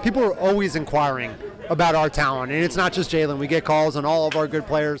players. People are always inquiring about our talent. And it's not just Jalen. We get calls on all of our good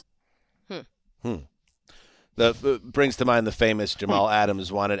players. Brings to mind the famous Jamal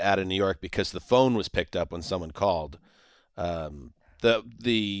Adams wanted out of New York because the phone was picked up when someone called.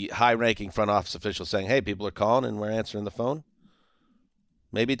 The high-ranking front office official saying, hey, people are calling and we're answering the phone.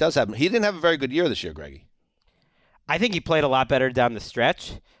 Maybe it does happen. He didn't have a very good year this year, Greggy. I think he played a lot better down the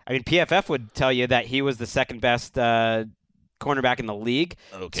stretch. I mean, PFF would tell you that he was the second best cornerback in the league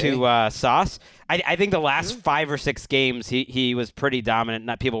to Sauce. I think the last 5 or 6 games he was pretty dominant.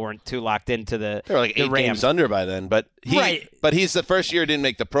 Not people weren't too locked into the They were like 8 Rams. games under by then, but he's the first year didn't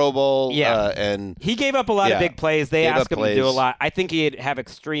make the Pro Bowl. And he gave up a lot of big plays. They Gave asked up him to do a plays. lot. I think he'd have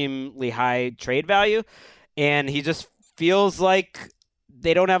extremely high trade value, and he just feels like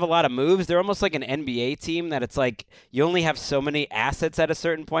they don't have a lot of moves. They're almost like an NBA team that it's like you only have so many assets at a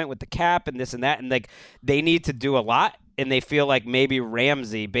certain point with the cap and this and that, and like they need to do a lot, and they feel like maybe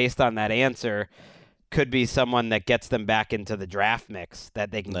Ramsey, based on that answer, could be someone that gets them back into the draft mix,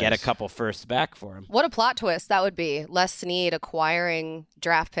 that they can get a couple firsts back for him. What a plot twist that would be. Les Snead acquiring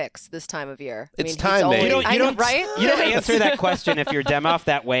draft picks this time of year. It's time, man. You don't answer that question if you're Demoff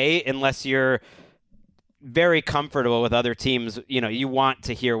that way unless you're very comfortable with other teams. You want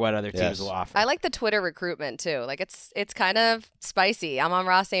to hear what other teams will offer. I like the Twitter recruitment too. Like it's kind of spicy.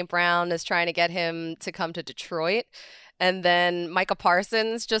 Amon-Ra St. Brown is trying to get him to come to Detroit. And then Micah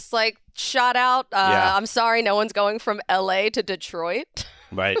Parsons just shot out. I'm sorry, no one's going from LA to Detroit.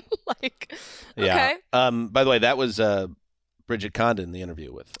 Right. Okay. By the way, that was Bridget Condon, the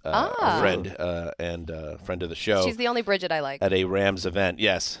interview with a friend and friend of the show. She's the only Bridget I like. At a Rams event.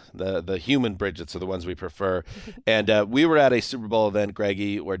 Yes. The human Bridgets are the ones we prefer. And we were at a Super Bowl event,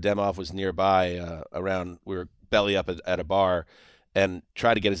 Greggy, where Demoff was nearby we were belly up at a bar and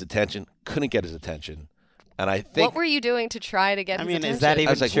tried to get his attention. Couldn't get his attention. And I think, what were you doing to try to get his attention? Is that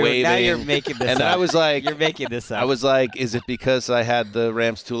even true? Waving. Now you're making this up. And I was like, you're making this up. I was like, is it because I had the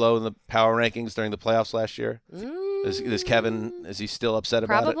Rams too low in the power rankings during the playoffs last year? Is Kevin, is he still upset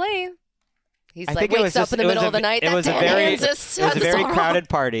about it? Probably. He's I like, think wakes up in the middle of the night. It was a very crowded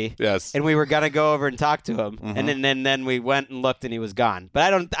party. Yes. And we were going to go over and talk to him. Mm-hmm. And then we went and looked and he was gone.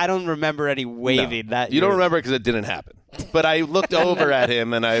 But I don't remember any waving. No. You don't remember because it didn't happen. But I looked over at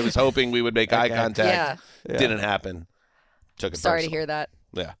him and I was hoping we would make eye contact. Yeah. Didn't happen. Took it Sorry personally. to hear that.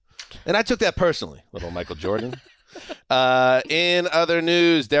 Yeah. And I took that personally, little Michael Jordan. In other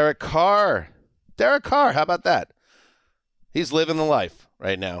news, Derek Carr. Derek Carr, how about that? He's living the life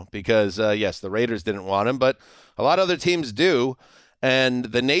right now because, yes, the Raiders didn't want him, but a lot of other teams do. And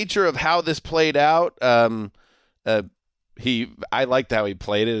the nature of how this played out, I liked how he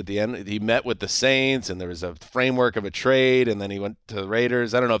played it at the end. He met with the Saints, and there was a framework of a trade, and then he went to the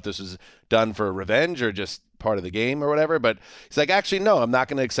Raiders. I don't know if this was done for revenge or just part of the game or whatever, but he's like, actually, no, I'm not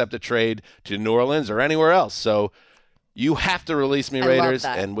going to accept a trade to New Orleans or anywhere else. So you have to release me, Raiders,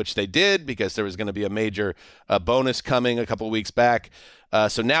 and which they did because there was going to be a major bonus coming a couple of weeks back.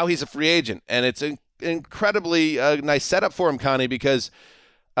 So now he's a free agent, and it's an incredibly nice setup for him, Connie, because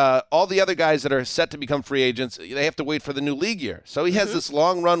all the other guys that are set to become free agents, they have to wait for the new league year. So he has this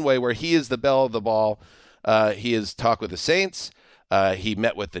long runway where he is the belle of the ball. He has talked with the Saints. He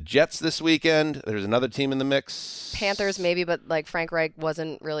met with the Jets this weekend. There's another team in the mix. Panthers maybe, but Frank Reich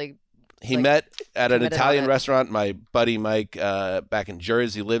wasn't really. He met at an Italian restaurant. My buddy Mike back in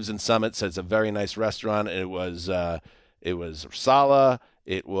Jersey lives in Summit, says it's a very nice restaurant. And it was Saleh.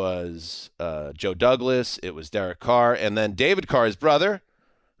 It was Joe Douglas. It was Derek Carr. And then David Carr's brother,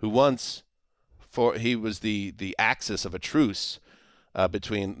 who he was the axis of a truce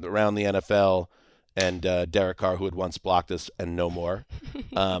around the NFL and Derek Carr, who had once blocked us and no more.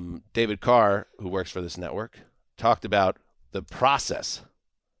 David Carr, who works for this network, talked about the process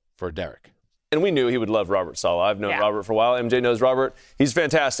for Derek. And we knew he would love Robert Saleh. I've known Robert for a while. MJ knows Robert. He's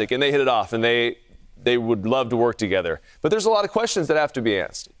fantastic, and they hit it off, and they would love to work together. But there's a lot of questions that have to be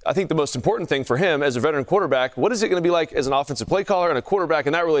asked. I think the most important thing for him as a veteran quarterback, what is it going to be like as an offensive play caller and a quarterback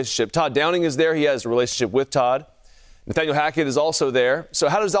in that relationship? Todd Downing is there. He has a relationship with Todd. Nathaniel Hackett is also there. So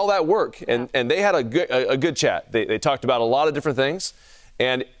how does all that work? And they had a good chat. They talked about a lot of different things.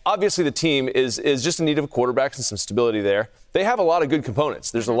 And obviously the team is just in need of a quarterback and some stability there. They have a lot of good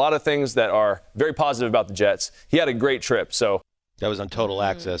components. There's a lot of things that are very positive about the Jets. He had a great trip, so. That was on Total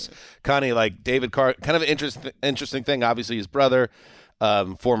Access. Connie, David Carr, kind of an interesting thing. Obviously, his brother,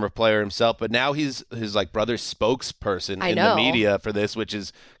 former player himself, but now he's his brother's spokesperson in the media for this, which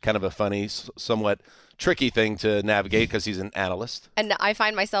is kind of a funny, somewhat tricky thing to navigate because he's an analyst. And I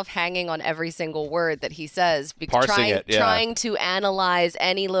find myself hanging on every single word that he says, Parsing trying to analyze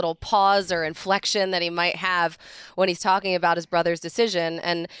any little pause or inflection that he might have when he's talking about his brother's decision.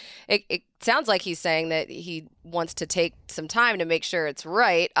 And it sounds like he's saying that he wants to take some time to make sure it's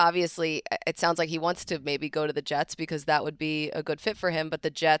right. Obviously, it sounds like he wants to maybe go to the Jets because that would be a good fit for him. But the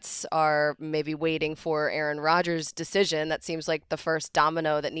Jets are maybe waiting for Aaron Rodgers' decision. That seems like the first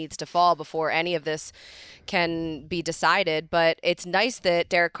domino that needs to fall before any of this can be decided. But it's nice that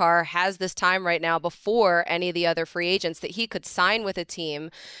Derek Carr has this time right now before any of the other free agents that he could sign with a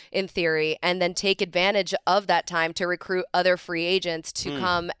team in theory and then take advantage of that time to recruit other free agents to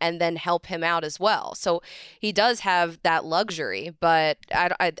come and then help him out as well. So he does have that luxury, but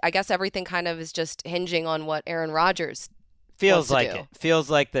I guess everything kind of is just hinging on what Aaron Rodgers feels wants to like. do. It feels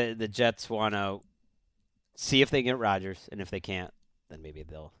like the Jets want to see if they can get Rodgers, and if they can't, then maybe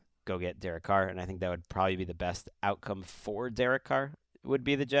they'll go get Derek Carr, and I think that would probably be the best outcome for Derek Carr. Would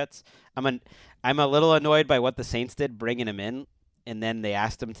be the Jets. I'm a little annoyed by what the Saints did, bringing him in, and then they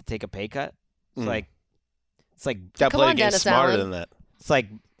asked him to take a pay cut. It's like that play against smarter than that. It's like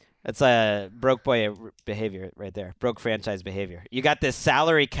That's a broke boy behavior right there. Broke franchise behavior. You got this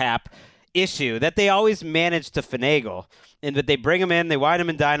salary cap issue that they always manage to finagle, and but they bring him in, they wine him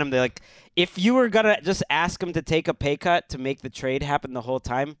and dine him. They're like, if you were gonna just ask him to take a pay cut to make the trade happen the whole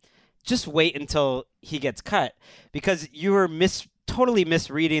time, just wait until he gets cut, because you were totally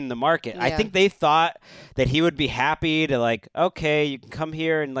misreading the market. I think they thought that he would be happy to like, okay, you can come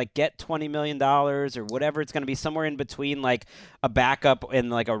here and like get $20 million or whatever it's going to be, somewhere in between like a backup and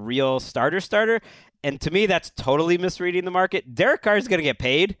like a real starter. And to me, that's totally misreading the market. Derek Carr is going to get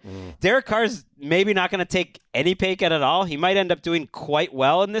paid. Derek Carr's maybe not going to take any pay cut at all. He might end up doing quite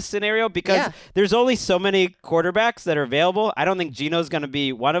well in this scenario because there's only so many quarterbacks that are available. I don't think Geno's going to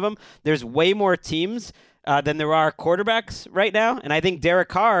be one of them. There's way more teams than there are quarterbacks right now. And I think Derek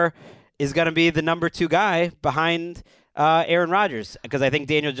Carr is going to be the number 2 guy behind Aaron Rodgers, because I think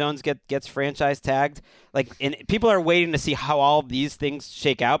Daniel Jones gets franchise tagged. And people are waiting to see how all these things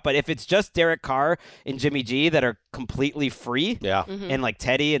shake out. But if it's just Derek Carr and Jimmy G that are completely free, and like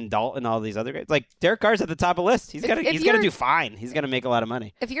Teddy and Dalton and all these other guys, like Derek Carr's at the top of the list. He's gonna do fine. He's gonna make a lot of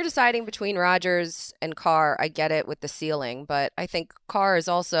money. If you're deciding between Rodgers and Carr, I get it with the ceiling, but I think Carr is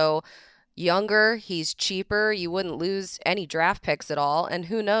also younger, he's cheaper, you wouldn't lose any draft picks at all, and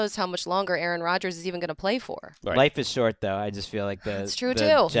who knows how much longer Aaron Rodgers is even going to play for. Life is short, though. I just feel like That's true,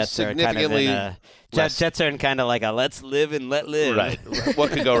 too. Jets are kind of like a let's live and let live. Right.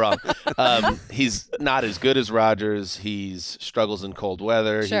 What could go wrong? He's not as good as Rodgers. He struggles in cold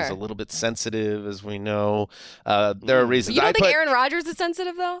weather. Sure. He's a little bit sensitive, as we know. There are reasons. You don't think Aaron Rodgers is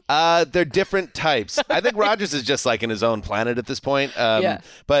sensitive, though? They're different types. I think Rodgers is just like in his own planet at this point.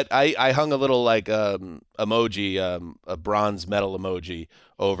 But I hung a little like emoji, a bronze medal emoji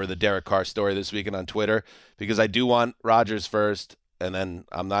over the Derek Carr story this weekend on Twitter, because I do want Rodgers first, and then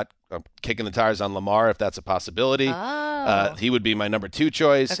I'm kicking the tires on Lamar if that's a possibility. He would be my number 2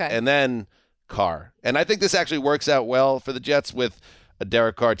 choice, and then Carr. And I think this actually works out well for the Jets with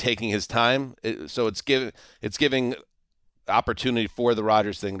Derek Carr taking his time. So it's giving opportunity for the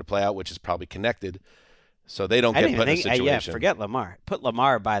Rodgers thing to play out, which is probably connected. So they don't get put in a situation. Forget Lamar. Put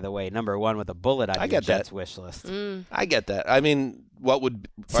Lamar, by the way, number 1 with a bullet on your Jets wish list. I get that. I mean,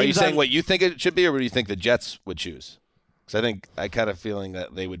 are you saying what you think it should be, or what do you think the Jets would choose? Because I kind of feeling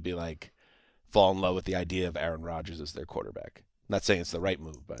that they would be like fall in love with the idea of Aaron Rodgers as their quarterback. I'm not saying it's the right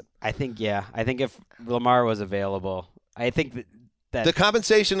move, but I think if Lamar was available, I think that the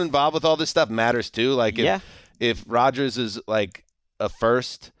compensation involved with all this stuff matters too. Like if Rodgers is like a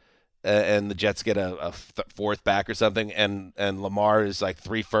first and the Jets get a fourth back or something, and Lamar is like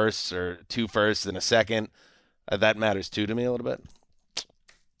 3 firsts or 2 firsts and a second, that matters too to me a little bit.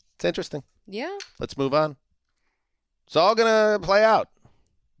 It's interesting. Yeah. Let's move on. It's all going to play out.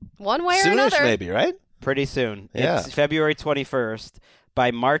 One way or Soonish, another. Maybe, right? Pretty soon. Yeah. It's February 21st.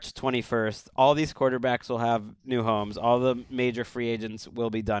 By March 21st, all these quarterbacks will have new homes. All the major free agents will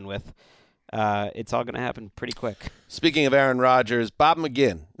be done with. It's all going to happen pretty quick. Speaking of Aaron Rodgers, Bob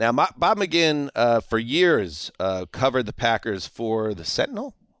McGinn. Now, Bob McGinn, for years, covered the Packers for the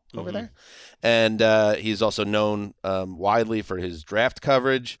Sentinel over there. And he's also known widely for his draft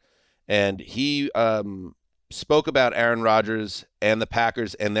coverage. And he spoke about Aaron Rodgers and the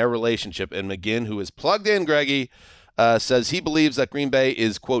Packers and their relationship. And McGinn, who is plugged in, Greggy, says he believes that Green Bay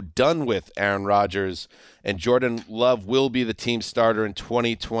is, quote, done with Aaron Rodgers, and Jordan Love will be the team starter in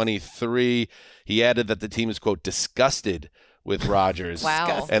 2023. He added that the team is, quote, disgusted with Rodgers.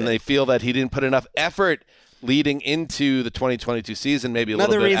 Wow. And they feel that he didn't put enough effort leading into the 2022 season, maybe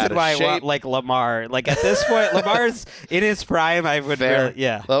Another little bit reason out of why shape. I want like Lamar. Like at this point, Lamar's in his prime. I would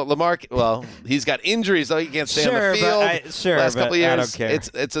really, Well, Lamar, he's got injuries, though he can't stay on the field. Last couple of years, I don't care.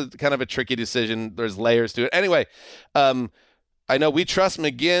 It's a kind of a tricky decision. There's layers to it. Anyway, I know we trust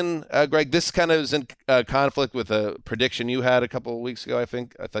McGinn. Greg, this kind of is in conflict with a prediction you had a couple of weeks ago. I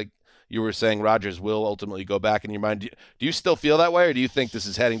think you were saying Rodgers will ultimately go back in your mind. Do you still feel that way, or do you think this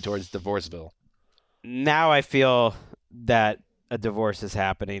is heading towards Divorceville? Now I feel that a divorce is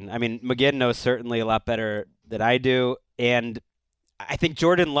happening. I mean, McGinn knows certainly a lot better than I do, and I think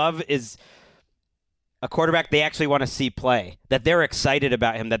Jordan Love is a quarterback they actually want to see play, that they're excited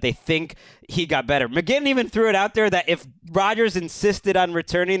about him, that they think he got better. McGinn even threw it out there that if Rodgers insisted on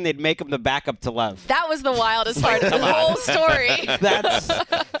returning, they'd make him the backup to Love. That was the wildest part of the whole story.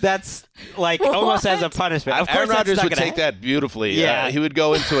 That's like almost as a punishment. Of course, Aaron Rodgers would take that beautifully. Yeah. He would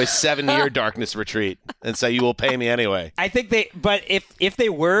go into a 7-year darkness retreat and say, "You will pay me anyway." I think but if they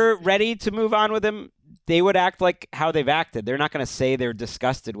were ready to move on with him, they would act like how they've acted. They're not going to say they're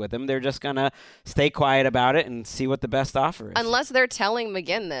disgusted with him. They're just going to stay quiet about it and see what the best offer is. Unless they're telling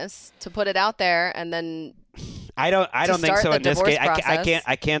McGinn this to put it out there, and then I don't think so in this case.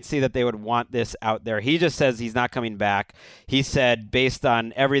 I can't see that they would want this out there. He just says he's not coming back. He said based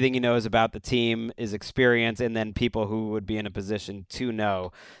on everything he knows about the team, his experience, and then people who would be in a position to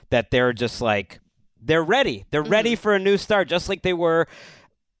know that they're just like they're ready. They're ready for a new start, just like they were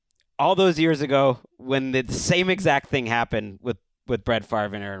all those years ago when the same exact thing happened with Brett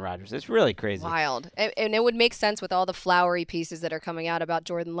Favre and Aaron Rodgers. It's really crazy. Wild. And it would make sense with all the flowery pieces that are coming out about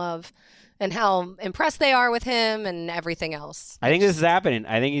Jordan Love and how impressed they are with him and everything else. I think this is happening.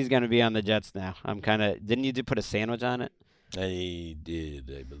 I think he's going to be on the Jets now. Didn't you put a sandwich on it? I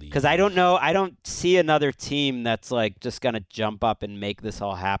did, I believe. Because I don't know. I don't see another team that's like just going to jump up and make this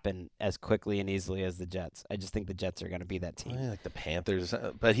all happen as quickly and easily as the Jets. I just think the Jets are going to be that team. Like the Panthers.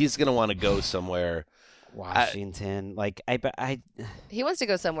 But he's going to want to go somewhere. Washington. He wants to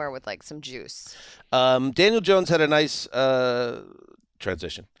go somewhere with like some juice. Daniel Jones had a nice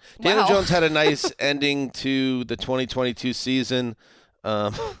transition. Daniel Jones had a nice ending to the 2022 season.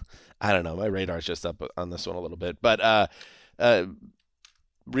 I don't know. My radar's just up on this one a little bit. But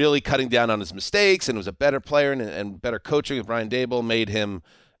really cutting down on his mistakes and was a better player and better coaching with Brian Daboll made him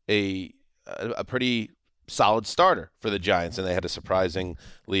a pretty solid starter for the Giants, and they had a surprisingly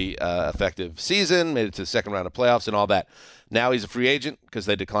effective season, made it to the second round of playoffs and all that. Now he's a free agent because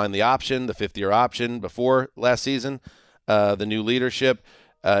they declined the option, the 5th-year option before last season, the new leadership.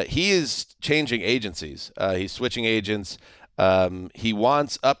 He is changing agencies. He's switching agents. He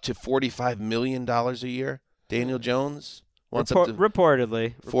wants up to $45 million a year. Daniel Jones wants up to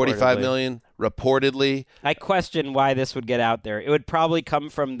reportedly $45 million. Reportedly, I question why this would get out there. It would probably come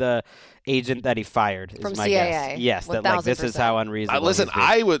from the agent that he fired. From my CAA. Guess. Yes, that like this is how unreasonable. Listen,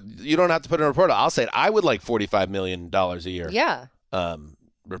 I would. You don't have to put in a report. I'll say it. I would like $45 million a year. Yeah.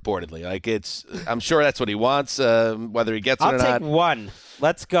 Reportedly, like it's. I'm sure that's what he wants. Whether he gets it or not. I'll take one.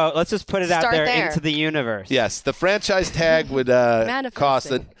 Let's go. Let's just put it out there into the universe. Yes, the franchise tag would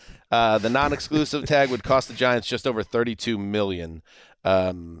cost it. The non-exclusive tag would cost the Giants just over $32 million.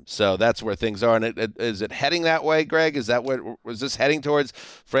 So that's where things are. And is it heading that way, Greg? Is this heading towards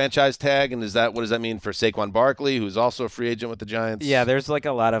franchise tag? And what does that mean for Saquon Barkley, who's also a free agent with the Giants? Yeah, there's like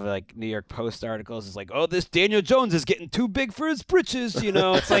a lot of like New York Post articles. It's like, oh, this Daniel Jones is getting too big for his britches. You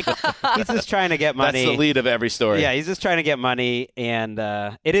know, it's like he's just trying to get money. That's the lead of every story. Yeah, he's just trying to get money. And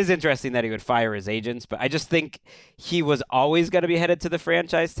it is interesting that he would fire his agents, but I just think he was always going to be headed to the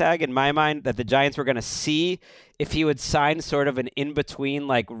franchise tag in my mind, that the Giants were going to see if he would sign sort of an in-between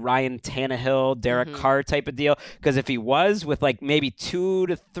like Ryan Tannehill, Derek Carr type of deal. Because if he was with like maybe 2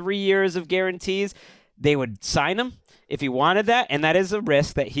 to 3 years of guarantees, they would sign him if he wanted that. And that is a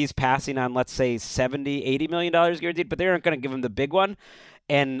risk that he's passing on, let's say $70, $80 million guaranteed, but they aren't going to give him the big one.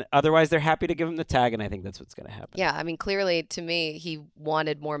 And otherwise, they're happy to give him the tag, and I think that's what's going to happen. Yeah, I mean, clearly, to me, he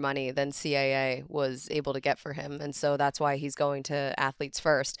wanted more money than CAA was able to get for him, and so that's why he's going to Athletes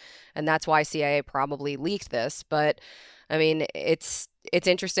First, and that's why CAA probably leaked this. But, I mean, it's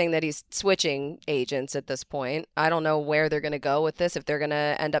interesting that he's switching agents at this point. I don't know where they're going to go with this, if they're going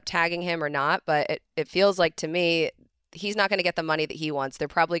to end up tagging him or not, but it feels like, to me, he's not going to get the money that he wants. They're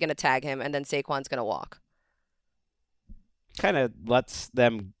probably going to tag him, and then Saquon's going to walk. Kind of lets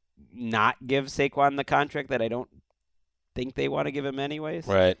them not give Saquon the contract that I don't think they want to give him anyways.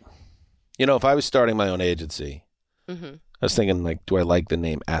 Right. You know, if I was starting my own agency, I was thinking, like, do I like the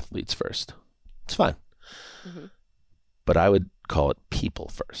name Athletes First? It's fine. But I would call it People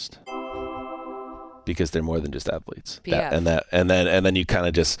First. Because they're more than just athletes. And then you kind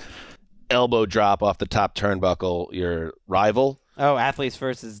of just elbow drop off the top turnbuckle your rival. Oh, Athletes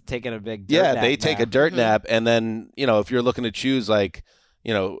First is taking a big dirt nap. Yeah, they take a dirt nap, and then, you know, if you're looking to choose, like,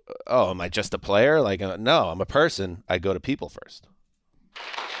 you know, oh, am I just a player? Like, no, I'm a person. I go to People First.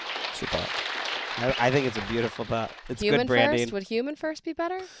 That's the thought. I think it's a beautiful thought. It's Human good branding. First? Would Human First be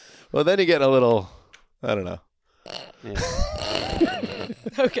better? Well, then you get a little, I don't know. Yeah.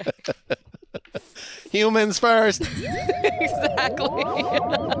 Okay. Humans first. Exactly.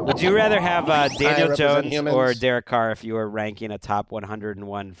 Would you rather have Daniel Jones or Derek Carr if you were ranking a top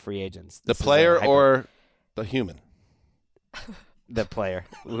 101 free agents? The player or the human? The player.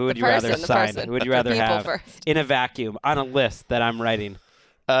 Who would you rather sign? Who would you rather have in a vacuum on a list that I'm writing?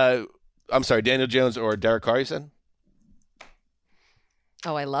 I'm sorry, Daniel Jones or Derek Carr, you said?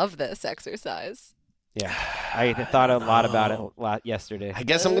 Oh, I love this exercise. Yeah, I thought a lot about it yesterday. I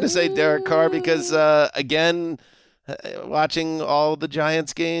guess I'm going to say Derek Carr because, again, watching all the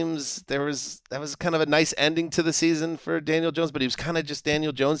Giants games, that was kind of a nice ending to the season for Daniel Jones, but he was kind of just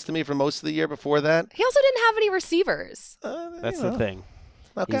Daniel Jones to me for most of the year before that. He also didn't have any receivers. That's the thing.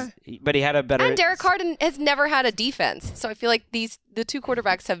 Okay. But he had a better... And Derek Carr has never had a defense, so I feel like the two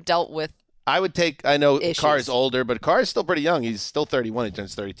quarterbacks have dealt with I would take. I know issues. Carr's older, but Carr's still pretty young. He's still 31. He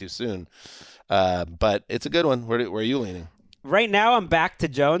turns 32 soon. But it's a good one. Where are you leaning? Right now, I'm back to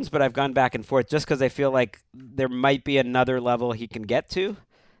Jones, but I've gone back and forth just because I feel like there might be another level he can get to.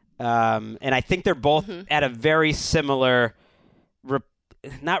 And I think they're both at a very similar,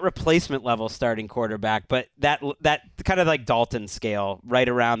 not replacement level starting quarterback, but that kind of like Dalton scale, right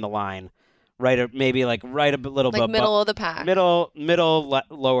around the line. Maybe right a little bit middle of the pack. Middle,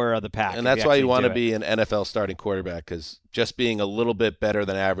 lower of the pack. And that's why you want to be an NFL starting quarterback, because just being a little bit better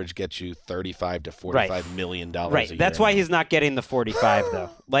than average gets you $35 to $45 million a year. That's why he's not getting the 45 though.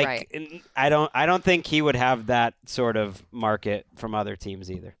 I don't think he would have that sort of market from other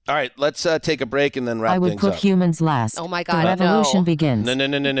teams either. All right, let's take a break and then wrap I would things put up. humans last. Oh my God, the revolution no. begins. No.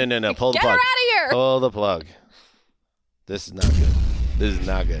 Pull the Get plug. her out of here. Pull the plug. This is not good. This is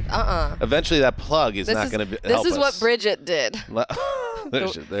not good. Eventually, that plug is not going to help us. This is what Bridget did.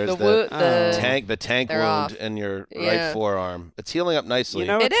 There's the tank they're wound off. in your right forearm. It's healing up nicely.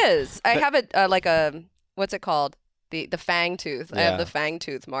 It is. I have it like a what's it called? The fang tooth. I have the fang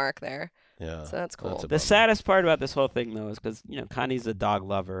tooth mark there. Yeah. So that's cool. The saddest part about this whole thing though is because Connie's a dog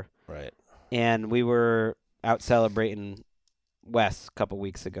lover. Right. And we were out celebrating Wes a couple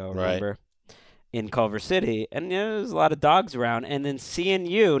weeks ago. Remember? In Culver City, and there's a lot of dogs around, and then seeing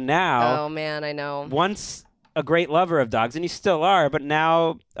you now. Oh man, I know. Once a great lover of dogs, and you still are, but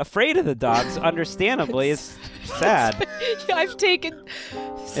now afraid of the dogs, understandably, is sad. I've taken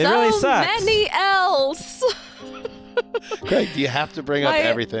It really sucks. many L's. Craig, do you have to bring up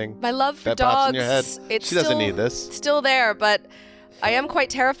everything? My love for that dogs. pops in your head? She doesn't need this. Still there, but I am quite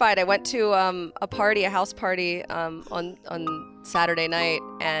terrified. I went to a house party on Saturday night,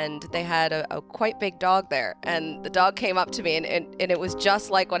 and they had a quite big dog there. And the dog came up to me, and it was just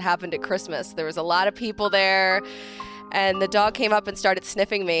like what happened at Christmas. There was a lot of people there, and the dog came up and started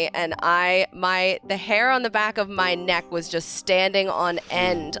sniffing me, and the hair on the back of my neck was just standing on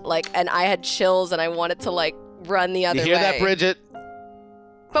end, and I had chills, and I wanted to run the other way. You hear that, Bridget?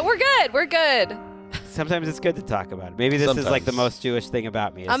 But we're good. We're good. Sometimes it's good to talk about it. Maybe this is like the most Jewish thing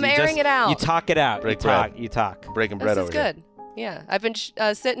about me. I'm airing it out. You talk it out. You talk. Breaking bread This over is here. good. Yeah, I've been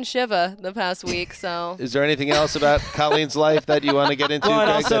sitting Shiva the past week, so. Is there anything else about Colleen's life that you want to get into, Well, it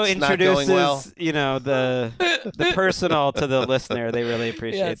Greg, also that's not going well? introduces, the personal to the listener. They really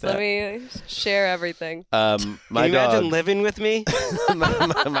appreciate that. Let me share everything. My Can you dog, imagine living with me?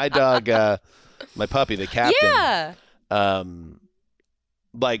 my dog, my puppy, the captain. Yeah.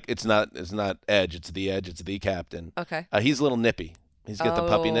 It's not Edge, it's the Edge, it's the captain. Okay. He's a little nippy. He's got the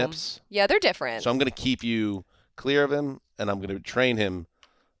puppy nips. Yeah, they're different. So I'm going to keep you clear of him, and I'm going to train him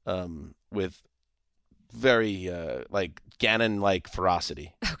with very Ganon-like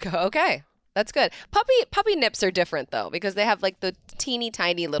ferocity. Okay. That's good. Puppy nips are different though, because they have the teeny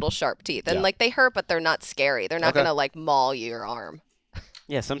tiny little sharp teeth, and they hurt, but they're not scary. They're not gonna maul your arm.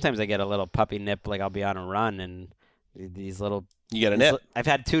 Yeah, sometimes I get a little puppy nip, I'll be on a run and these little. You get a nip. I've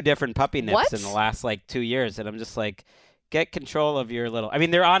had 2 different puppy nips in the last 2 years, and I'm just get control of your little. I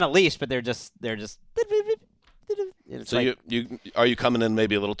mean, they're on a leash, but they're just. So are you coming in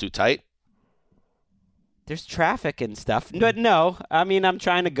maybe a little too tight? There's traffic and stuff. But no, I mean, I'm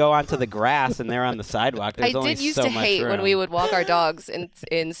trying to go onto the grass, and they're on the sidewalk. There's I did used so to much hate room. when we would walk our dogs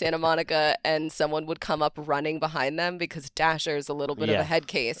in Santa Monica, and someone would come up running behind them because Dasher's a little bit of a head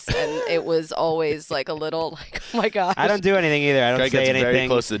case, and it was always a little oh my gosh. I don't do anything either. I don't Greg say gets anything. very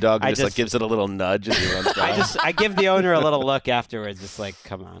close to the dog and I just gives it a little nudge as he runs by. I give the owner a little look afterwards, just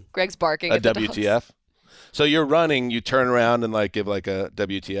come on. Greg's barking a at the WTF. dogs. So you're running, you turn around and give a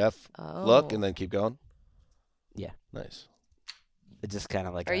WTF look, and then keep going. Yeah. Nice. It's just kind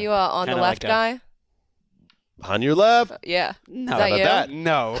of Are you on the left guy? On your left? Yeah. No. Is that How about you? that?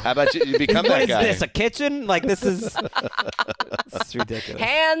 No. How about you become What that is guy? this, a kitchen? This is it's ridiculous.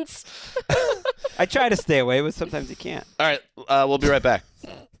 Hands. I try to stay away, but sometimes you can't. All right, we'll be right back.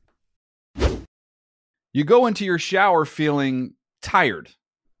 You go into your shower feeling tired,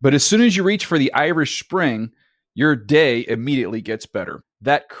 but as soon as you reach for the Irish Spring, your day immediately gets better.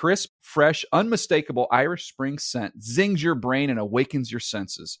 That crisp, fresh, unmistakable Irish Spring scent zings your brain and awakens your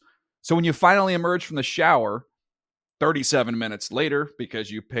senses. So when you finally emerge from the shower, 37 minutes later, because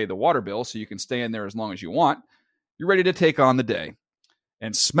you pay the water bill so you can stay in there as long as you want, you're ready to take on the day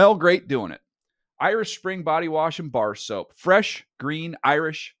and smell great doing it. Irish Spring Body Wash and Bar Soap. Fresh, green,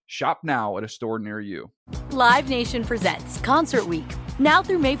 Irish. Shop now at a store near you. Live Nation presents Concert Week. Now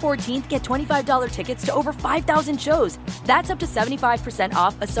through May 14th, get $25 tickets to over 5,000 shows. That's up to 75%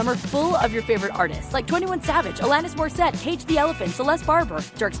 off a summer full of your favorite artists like 21 Savage, Alanis Morissette, Cage the Elephant, Celeste Barber,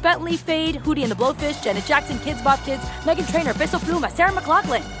 Dierks Bentley, Fade, Hootie and the Blowfish, Janet Jackson, Kids Bop Kids, Meghan Trainor, Peso Pluma, Sarah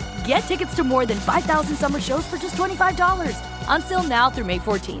McLachlan. Get tickets to more than 5,000 summer shows for just $25. Until now through May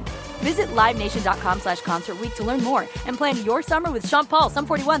 14th. Visit LiveNation.com/Concert Week to learn more and plan your summer with Sean Paul, Sum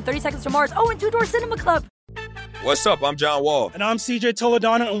 41, 30 Seconds to Mars, and Two Door Cinema Club. What's up? I'm John Wall. And I'm CJ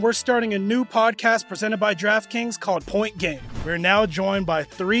Toledano, and we're starting a new podcast presented by DraftKings called Point Game. We're now joined by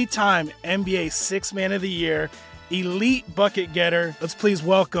 3-time NBA Sixth Man of the Year, elite bucket getter. Let's please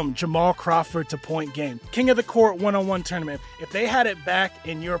welcome Jamal Crawford to Point Game. King of the Court one-on-one tournament. If they had it back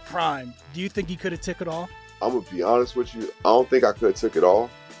in your prime, do you think you could have took it all? I'm going to be honest with you. I don't think I could have took it all,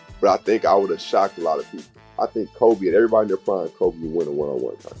 but I think I would have shocked a lot of people. I think Kobe and everybody in their prime, Kobe would win a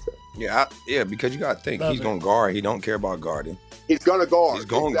one-on-one contest. Yeah, because you got to think. He's going to guard. He don't care about guarding. He's going to guard. He's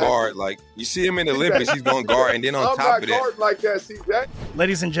going to guard. Like, you see him in the Olympics, he's going to guard. And then on top of that. I'm not guarding like that, CJ.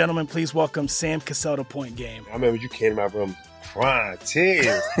 Ladies and gentlemen, please welcome Sam Cassell to Point Game. I remember you came to my room crying,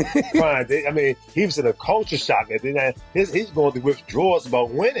 tears, crying. I mean, he was in a culture shock. And then he's going through withdrawals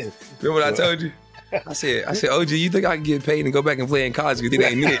about winning. Remember what I told you? I said, OG, you think I can get paid and go back and play in college because it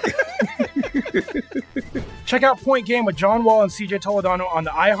ain't it? Check out Point Game with John Wall and CJ Toledano on the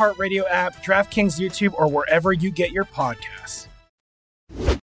iHeartRadio app, DraftKings YouTube, or wherever you get your podcasts.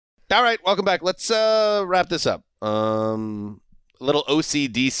 All right, welcome back. Let's wrap this up. A little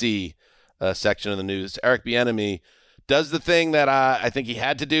OCDC section of the news. Eric Bieniemy does the thing that I think he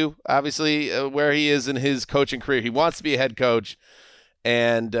had to do, obviously, where he is in his coaching career. He wants to be a head coach,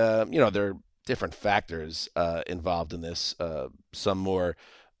 and, there are different factors involved in this, some more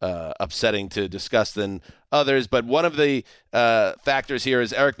upsetting to discuss than others. But one of the factors here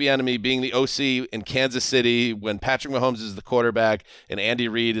is Eric Bieniemy being the OC in Kansas City when Patrick Mahomes is the quarterback and Andy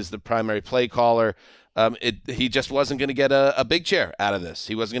Reid is the primary play caller. He just wasn't going to get a big chair out of this.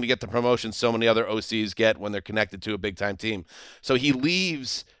 He wasn't going to get the promotion so many other OCs get when they're connected to a big-time team. So he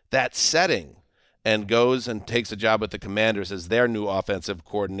leaves that setting and goes and takes a job with the Commanders as their new offensive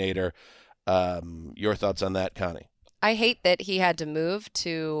coordinator. Your thoughts on that, Connie? I hate that he had to move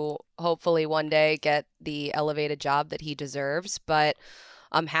to hopefully one day get the elevated job that he deserves, but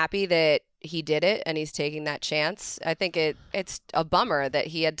I'm happy that he did it and he's taking that chance. I think it's a bummer that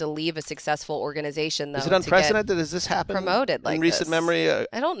he had to leave a successful organization, though. Is it unprecedented? Has this happened promoted like in recent memory?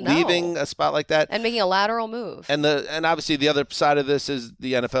 I don't know. Leaving a spot like that and making a lateral move. And obviously the other side of this is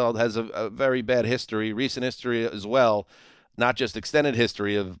the NFL has a very bad history, recent history as well. Not just extended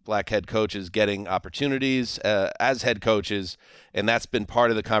history of black head coaches getting opportunities as head coaches, and that's been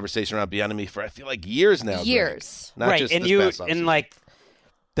part of the conversation around Bieniemy for I feel like years now. Years, Greg. Not just and this you past offseason. and like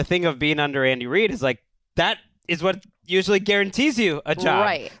the thing of being under Andy Reid is like that is what usually guarantees you a job.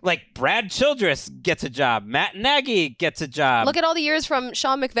 Right. Like Brad Childress gets a job, Matt Nagy gets a job. Look at all the years from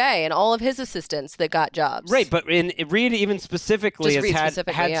Sean McVay and all of his assistants that got jobs. Right, but in Reid even specifically has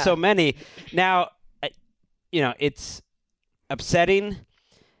had so many. Now, it's upsetting.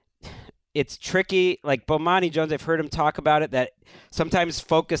 It's tricky. Like Bomani Jones, I've heard him talk about it, that sometimes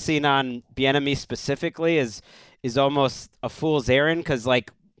focusing on Bieniemy specifically is almost a fool's errand because,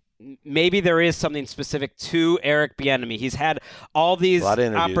 like, maybe there is something specific to Eric Bieniemy. He's had all these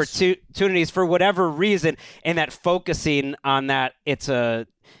opportunities for whatever reason, and that focusing on that, it's a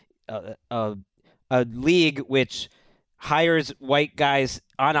league which hires white guys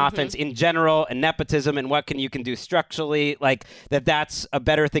on offense in general, and nepotism and what you can do structurally, like that's a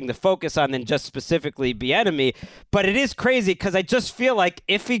better thing to focus on than just specifically Bieniemy. But it is crazy because I just feel like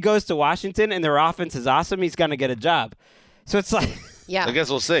if he goes to Washington and their offense is awesome, he's going to get a job. So it's like, yeah, I guess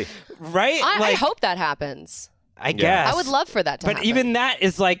we'll see. Right? I hope that happens. I guess. I would love for that to happen. But even that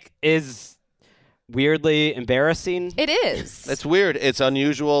is weirdly embarrassing. It is. It's weird. It's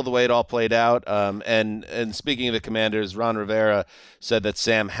unusual the way it all played out. And speaking of the Commanders, Ron Rivera said that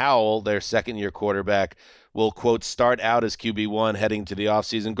Sam Howell, their second-year quarterback, will, quote, start out as QB1 heading to the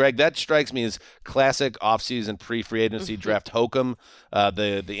offseason. Greg, that strikes me as classic offseason pre-free agency draft hokum.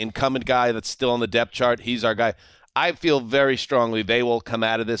 The incumbent guy that's still on the depth chart, he's our guy. I feel very strongly they will come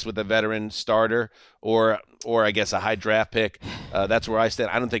out of this with a veteran starter or I guess a high draft pick. That's where I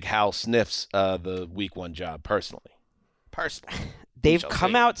stand. I don't think Hal sniffs the week one job personally. They've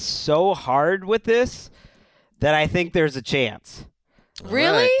come out so hard with this that I think there's a chance.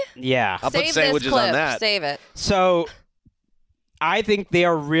 Really? Yeah. I'll put sandwiches on that. Save it. So I think they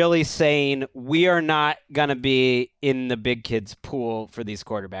are really saying we are not going to be in the big kids pool for these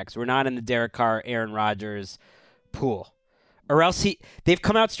quarterbacks. We're not in the Derek Carr, Aaron Rodgers pool. Or else they've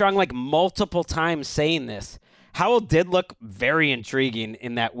come out strong like multiple times saying this. Howell did look very intriguing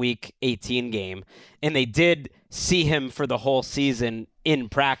in that Week 18 game, and they did see him for the whole season in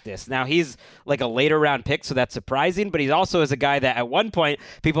practice. Now, he's like a later round pick, so that's surprising, but he also is a guy that at one point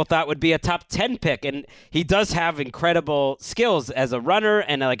people thought would be a top 10 pick, and he does have incredible skills as a runner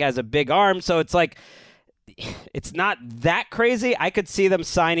and like as a big arm, so it's like it's not that crazy. I could see them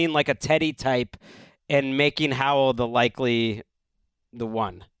signing like a Teddy type and making Howell the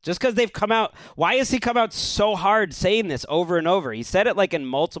one. Just because they've come out. Why has he come out so hard saying this over and over? He said it like in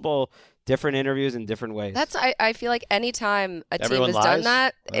multiple different interviews in different ways. I feel like anytime a team has done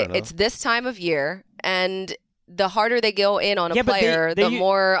that, it's this time of year, and the harder they go in on a player, the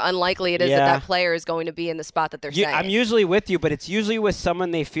more unlikely it is that player is going to be in the spot that they're saying. I'm usually with you, but it's usually with someone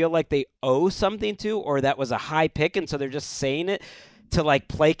they feel like they owe something to, or that was a high pick, and so they're just saying it to like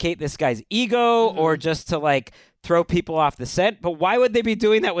placate this guy's ego or just to like throw people off the scent. But why would they be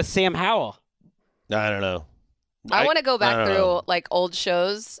doing that with Sam Howell? I don't know. I want to go back through like old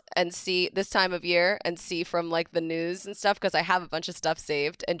shows and see this time of year and see from like the news and stuff, because I have a bunch of stuff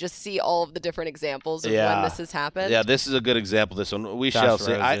saved, and just see all of the different examles of when this has happened. Yeah, this is a good example. This one we shall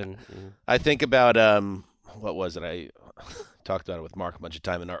see. I think about what was it? I talked about it with Mark a bunch of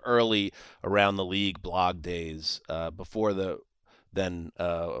time in our early Around the League blog days before the then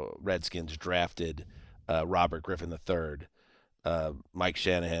Redskins drafted Robert Griffin III. Mike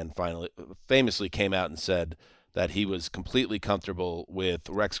Shanahan famously came out and said that he was completely comfortable with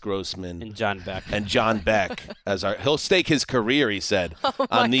Rex Grossman and John Beck as he'll stake his career, he said,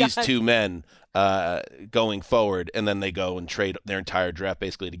 on these two men going forward, and then they go and trade their entire draft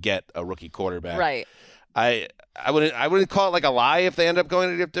basically to get a rookie quarterback. Right. I wouldn't call it like a lie if they end up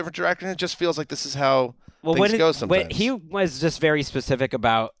going in a different direction. It just feels like this is how things go sometimes. He was just very specific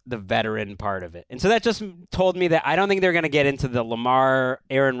about the veteran part of it. And so that just told me that I don't think they're going to get into the Lamar,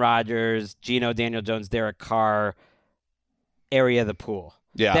 Aaron Rodgers, Geno, Daniel Jones, Derek Carr area of the pool.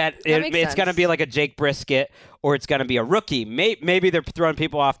 Yeah. That it's going to be like a Jake Brisket, or it's going to be a rookie. Maybe they're throwing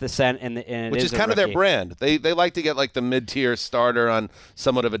people off the scent, and which is kind of their brand. They like to get like the mid-tier starter on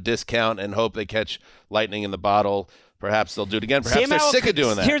somewhat of a discount and hope they catch lightning in the bottle. Perhaps they'll do it again. Perhaps they're sick of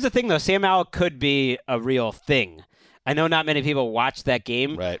doing that. Here's the thing, though. Sam Howell could be a real thing. I know not many people watched that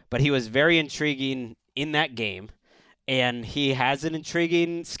game, but he was very intriguing in that game, and he has an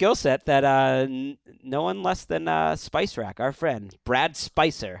intriguing skill set that no one less than Spice Rack, our friend, Brad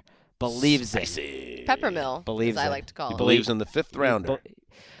Spicer, believes in. Peppermill, believes as I like to call him. He believes in the fifth rounder.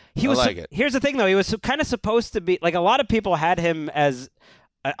 Here's the thing, though. He was kind of supposed to be like a lot of people had him as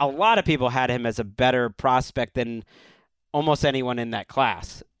a better prospect than almost anyone in that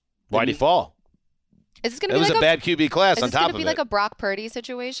class. Why'd he fall? Is this going to be like a bad QB class on top of it? Is this going to be like a Brock Purdy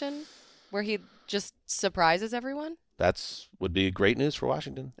situation where he just surprises everyone? Would be great news for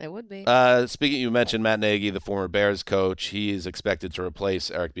Washington. It would be. Speaking, you mentioned Matt Nagy, the former Bears coach. He is expected to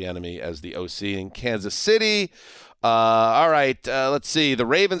replace Eric Bieniemy as the OC in Kansas City. All right, let's see. The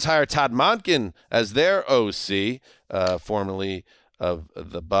Ravens hire Todd Monken as their OC, formerly of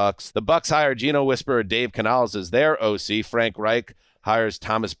the Bucs. The Bucs hire Geno Whisperer Dave Canales as their OC. Frank Reich hires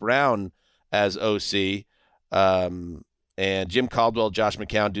Thomas Brown as OC. And Jim Caldwell, Josh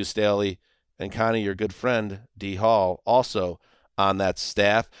McCown, Deuce Staley, and Connie, your good friend, D. Hall, also on that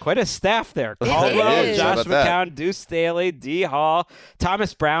staff. Quite a staff there. Caldwell, Josh McCown, Deuce Staley, D. Hall.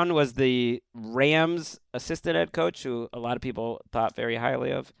 Thomas Brown was the Rams assistant head coach, who a lot of people thought very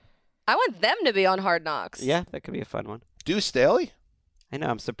highly of. I want them to be on Hard Knocks. Yeah, that could be a fun one. Deuce Staley? I know,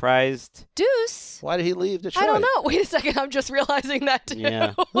 I'm surprised. Deuce? Why did he leave Detroit? I don't know. Wait a second, I'm just realizing that too.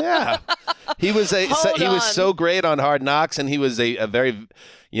 Yeah. Yeah. He was so great on Hard Knocks, and he was a very,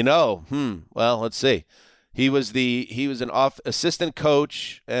 well, let's see. He was an assistant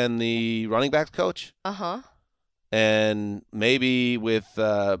coach and the running backs coach. Uh-huh. And maybe with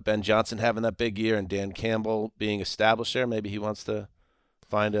Ben Johnson having that big year and Dan Campbell being established there, maybe he wants to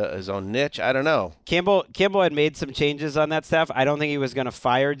find his own niche. I don't know. Campbell had made some changes on that staff. I don't think he was going to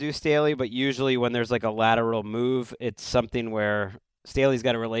fire Deuce Staley, but usually when there's like a lateral move, it's something where Staley's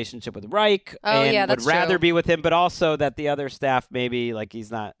got a relationship with Reich and would rather be with him, but also that the other staff maybe like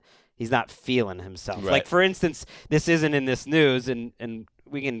he's not feeling himself. Right. Like, for instance, this isn't in this news, and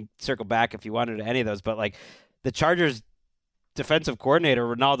we can circle back if you wanted to any of those, but like the Chargers defensive coordinator,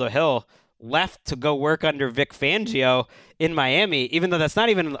 Ronaldo Hill, left to go work under Vic Fangio in Miami, even though that's not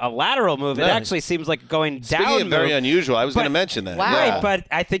even a lateral move. It actually seems like going down. Very unusual. I was going to mention that. Wow. Yeah. Right, but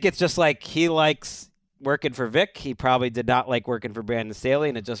I think it's just like he likes working for Vic. He probably did not like working for Brandon Staley,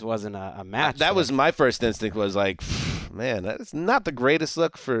 and it just wasn't a match. That was my first instinct was like, man, that's not the greatest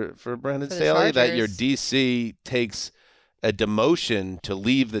look for Brandon Staley, that your DC takes a demotion to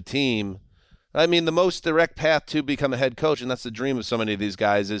leave the team I mean, the most direct path to become a head coach, and that's the dream of so many of these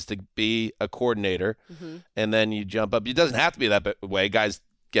guys, is to be a coordinator, and then you jump up. It doesn't have to be that way. Guys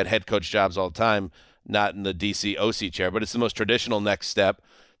get head coach jobs all the time, not in the DC OC chair, but it's the most traditional next step.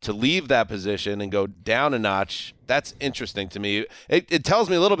 To leave that position and go down a notch, that's interesting to me. It tells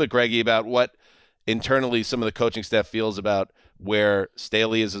me a little bit, Greggy, about what internally some of the coaching staff feels about where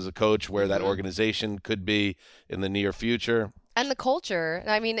Staley is as a coach, where that organization could be in the near future. And the culture.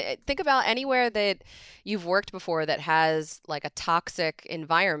 I mean, think about anywhere that you've worked before that has like a toxic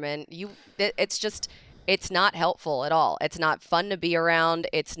environment. It's not helpful at all. It's not fun to be around.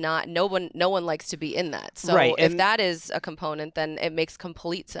 It's not. No one likes to be in that. So Right, if and- that is a component, then it makes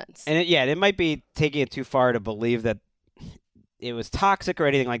complete sense. And it might be taking it too far to believe that it was toxic or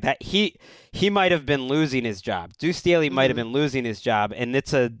anything like that. He might have been losing his job. Deuce Staley might have been losing his job, and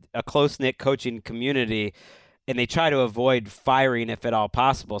it's a close-knit coaching community, and they try to avoid firing if at all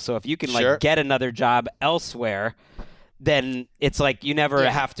possible. So if you can Sure. get another job elsewhere, then it's like you never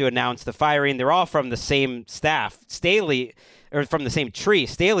have to announce the firing. They're all from the same staff. Staley, or from the same tree.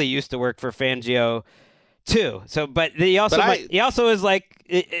 Staley used to work for Fangio too. So, but he also is like,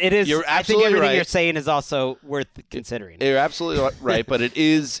 it is. You're I think absolutely everything right. you're saying is also worth considering. You're absolutely right, but it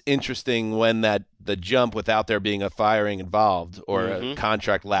is interesting when the jump without there being a firing involved or a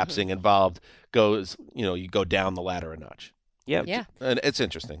contract lapsing involved goes, you go down the ladder a notch. Yeah. And it's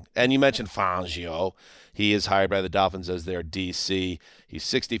interesting. And you mentioned Fangio. He is hired by the Dolphins as their DC. He's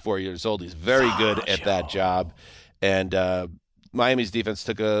 64 years old. He's very good at that job. And Miami's defense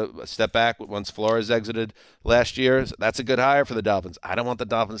took a step back once Flores exited last year. So that's a good hire for the Dolphins. I don't want the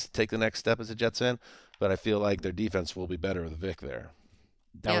Dolphins to take the next step as a Jets fan, but I feel like their defense will be better with Vic there.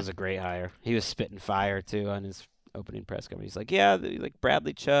 That was a great hire. He was spitting fire, too, on his opening press conference. He's like, yeah, like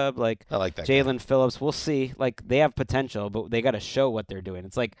Bradley Chubb, like I like that Jalen Phillips. We'll see. Like, they have potential, but they got to show what they're doing.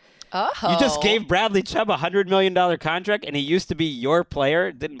 It's like, you just gave Bradley Chubb a $100 million contract, and he used to be your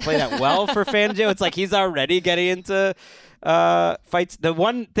player. Didn't play that well for Fangio. It's like he's already getting into fights.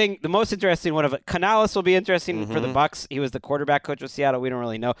 The most interesting one of it, Canales will be interesting for the Bucs. He was the quarterback coach of Seattle. We don't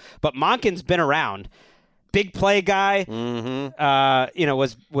really know. But Monken's been around. Big play guy.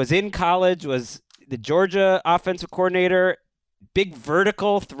 Was in college, was the Georgia offensive coordinator, big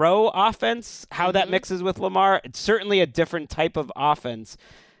vertical throw offense, how that mixes with Lamar. It's certainly a different type of offense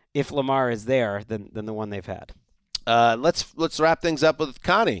if Lamar is there than the one they've had. Let's wrap things up with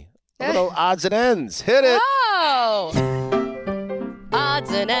Connie. A little odds and ends. Hit it. Oh!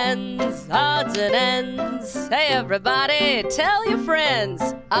 Odds and ends, odds and ends. Hey, everybody, tell your friends.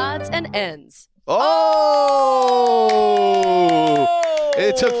 Odds and ends. Oh!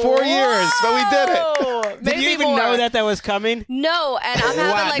 It took 4 years, but we did it. Did you even know that was coming? No, and I'm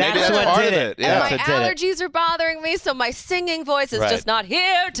having like maybe that's part of it. Yeah. my allergies are bothering me, so my singing voice is just not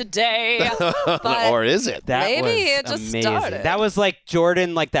here today. But or is it? maybe it just amazing. started. That was like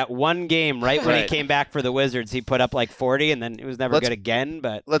Jordan, like that one game, right when he came back for the Wizards, he put up like 40, and then it was never good again.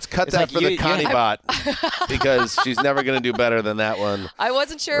 But let's cut that for the Connie bot because she's never going to do better than that one. I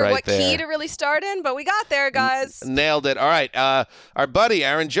wasn't sure what key to really start in, but we got there, guys. Nailed it. All right, our buddy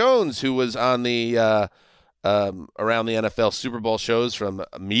Aaron Jones, who was on the around the NFL Super Bowl shows from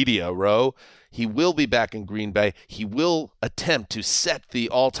Media Row. He will be back in Green Bay. He will attempt to set the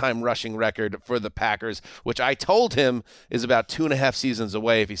all-time rushing record for the Packers, which I told him is about 2.5 seasons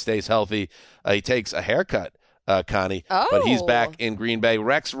away if he stays healthy. He takes a haircut, Connie, but he's back in Green Bay.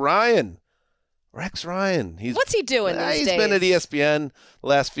 Rex Ryan. What's he doing these He's days? been at ESPN the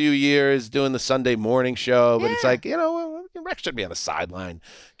last few years doing the Sunday morning show, but it's like, Rex should be on the sideline.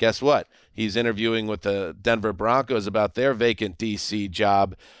 Guess what? He's interviewing with the Denver Broncos about their vacant DC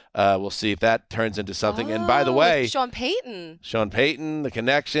job. We'll see if that turns into something. And by the way, Sean Payton, the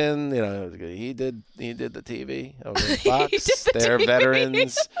connection, he did the TV over at Fox. He did the They're TV.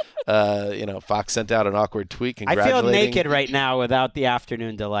 veterans. Fox sent out an awkward tweet I congratulating. feel naked right now without the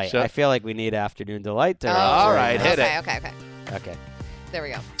afternoon delight. I feel like we need afternoon delight. All right, hit it. Okay. There we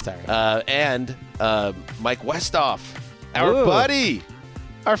go. Sorry. And Mike Westhoff, our Ooh. buddy,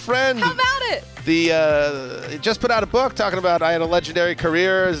 our friend. How about it? He just put out a book talking about I had a legendary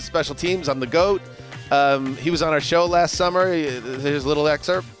career as special teams. I'm the GOAT. He was on our show last summer. Here's a little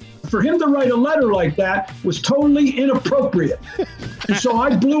excerpt. For him to write a letter like that was totally inappropriate. And so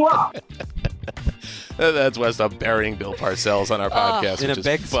I blew up. That's Westhoff burying Bill Parcells on our podcast, in which a is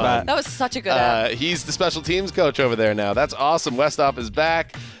big fun. spot. That was such a good ad. He's the special teams coach over there now. That's awesome. Westhoff is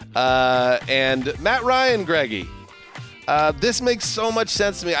back. And Matt Ryan, Greggy. This makes so much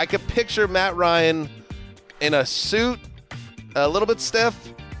sense to me. I could picture Matt Ryan in a suit, a little bit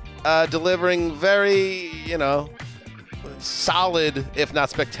stiff, delivering very, solid, if not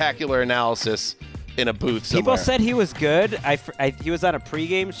spectacular, analysis in a booth somewhere. People said he was good. He was on a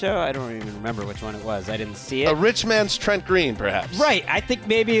pregame show. I don't even remember which one it was. I didn't see it. A rich man's Trent Green, perhaps. Right. I think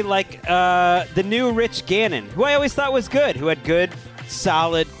maybe like the new Rich Gannon, who I always thought was good, who had good,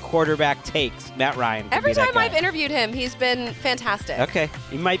 solid quarterback takes. Matt Ryan. Every time I've interviewed him, he's been fantastic. Okay.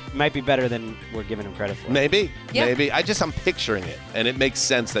 He might be better than we're giving him credit for. Maybe. Yeah. Maybe. I'm picturing it, and it makes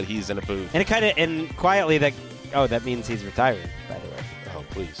sense that he's in a booth. And quietly that means he's retiring, by the way. Oh,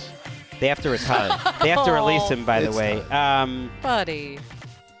 please. They have to retire. They have to release him, by the way. Buddy.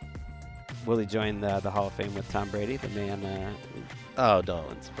 Will he join the Hall of Fame with Tom Brady, the man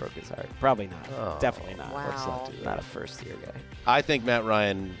don't. broke his heart? Probably not. Oh, Definitely not. wow. Let's not do that. Not a first-year guy. I think Matt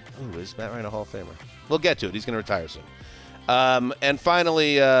Ryan. Is Matt Ryan a Hall of Famer? We'll get to it. He's going to retire soon. And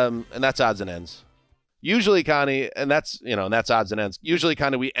finally, and that's odds and ends. Usually, Connie, and that's odds and ends. Usually,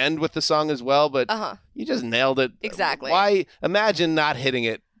 kind of, we end with the song as well, but you just nailed it. Exactly. Why? Imagine not hitting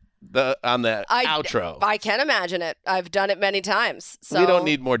it on the outro. I can imagine it. I've done it many times. So we don't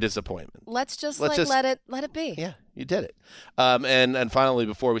need more disappointment. Let's just let it be. Yeah, you did it. And finally,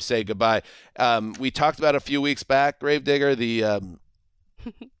 before we say goodbye, we talked about a few weeks back, Gravedigger, the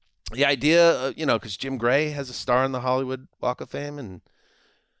idea, because Jim Gray has a star in the Hollywood Walk of Fame, and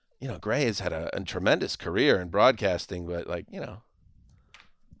Gray has had a tremendous career in broadcasting, but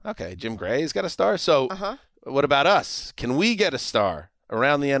okay, Jim Gray's got a star. So what about us? Can we get a star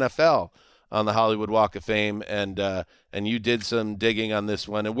around the NFL on the Hollywood Walk of Fame? And you did some digging on this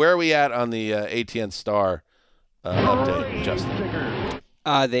one. And where are we at on the ATN Star update, Justin?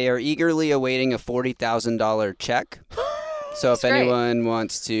 They are eagerly awaiting a $40,000 check. So if anyone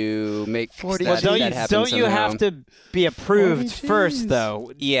wants to make that happen don't you have to be approved first,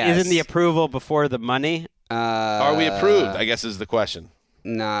 though? Yes. Isn't the approval before the money? Are we approved, I guess is the question.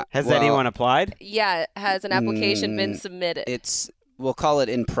 Has anyone applied? Yeah. Has an application been submitted? We'll call it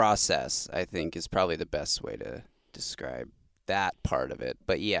in process, I think, is probably the best way to describe that part of it.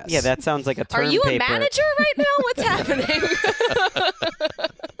 But yes. Yeah, that sounds like a term Are you paper. a manager right now? What's happening?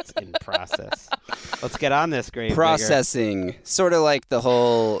 It's in process. Let's get on this, Gravedigger. Processing. Sort of like the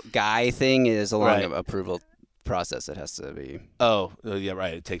whole guy thing is a long Right. approval process. It has to be. Oh, yeah,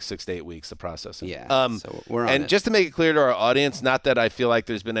 right. It takes 6 to 8 weeks to process it. Yeah. So we're on and it. just to make it clear to our audience, not that I feel like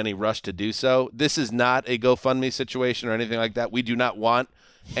there's been any rush to do so. This is not a GoFundMe situation or anything like that. We do not want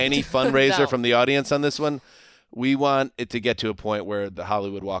any fundraiser No. from the audience on this one. We want it to get to a point where the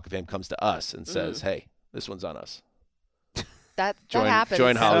Hollywood Walk of Fame comes to us and says, "Hey, this one's on us." That Join happens.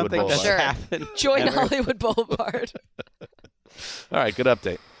 Hollywood I don't think Boulevard. that's happened. Join Ever. Hollywood Boulevard. All right, good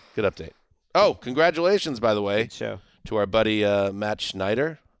update. Good update. Oh, congratulations, by the way, show. to our buddy Matt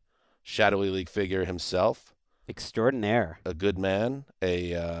Schneider, Shadowy League figure himself. Extraordinaire. A good man,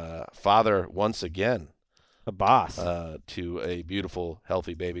 a father once again. A boss. To a beautiful,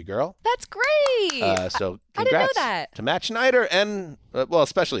 healthy baby girl. That's great. So I didn't know congrats that. to Matt Schneider and,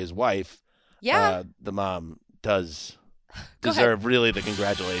 especially his wife. Yeah. The mom does Go deserve really the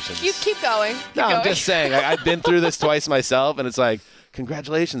congratulations. You keep going. Keep No, going. I'm just saying. I've been through this twice myself, and it's like,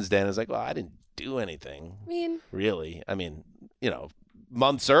 congratulations, Dan. It's like, well, I didn't do anything. Really. I mean,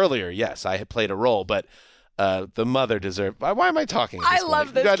 months earlier, yes, I had played a role, but the mother deserved. Why am I talking? I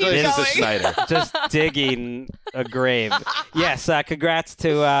love this. Congratulations to Keep Schneider. Just digging a grave. Yes, congrats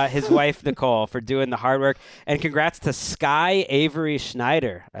to his wife, Nicole, for doing the hard work. And congrats to Sky Avery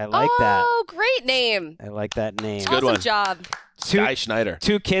Schneider. I like that. Oh, great name. I like that name. Good Awesome one. job. Sky Schneider.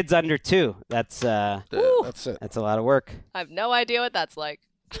 2 kids under 2. That's That's it. that's a lot of work. I have no idea what that's like.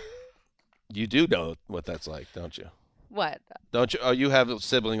 You do know what that's like, don't you? What? Don't you? Oh, you have a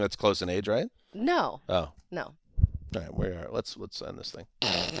sibling that's close in age, right? No. Oh. No. All right, let's end this thing.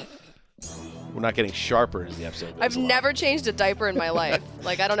 We're not getting sharper as the episode goes I've along. never changed a diaper in my life.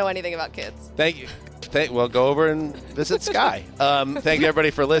 Like, I don't know anything about kids. Thank you. Well, go over and visit Sky. Thank you,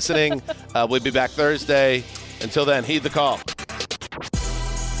 everybody, for listening. We'll be back Thursday. Until then, heed the call.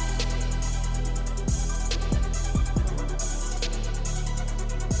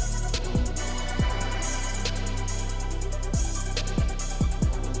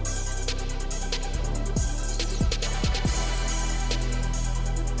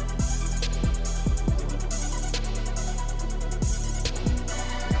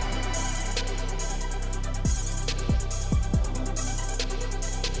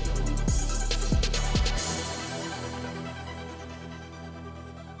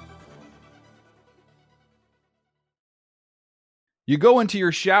 You go into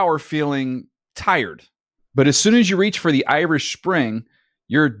your shower feeling tired, but as soon as you reach for the Irish Spring,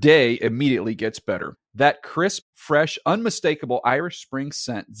 your day immediately gets better. That crisp, fresh, unmistakable Irish Spring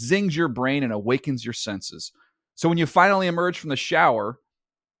scent zings your brain and awakens your senses. So when you finally emerge from the shower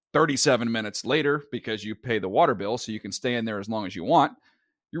 37 minutes later, because you pay the water bill so you can stay in there as long as you want,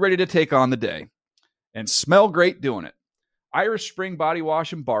 you're ready to take on the day and smell great doing it. Irish Spring Body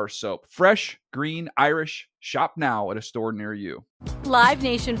Wash and Bar Soap. Fresh, green, Irish. Shop now at a store near you. Live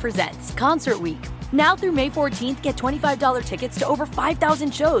Nation presents Concert Week. Now through May 14th, get $25 tickets to over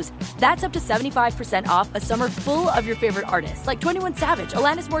 5,000 shows. That's up to 75% off a summer full of your favorite artists like 21 Savage,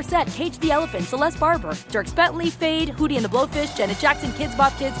 Alanis Morissette, Cage the Elephant, Celeste Barber, Dierks Bentley, Fade, Hootie and the Blowfish, Janet Jackson, Kids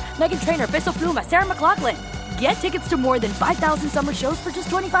Bop Kids, Meghan Trainor, Bissell Pluma, Sarah McLachlan. Get tickets to more than 5,000 summer shows for just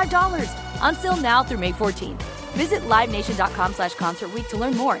 $25. On sale now through May 14th. Visit LiveNation.com/Concert Week to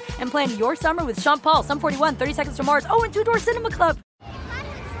learn more and plan your summer with Sean Paul, Sum 41, 30 Seconds to Mars, and Two Door Cinema Club.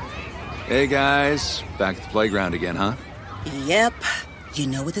 Hey guys, back at the playground again, huh? Yep. You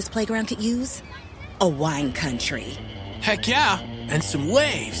know what this playground could use? A wine country. Heck yeah, and some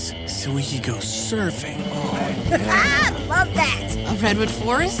waves so we could go surfing. Oh, yeah. Ah, love that. A redwood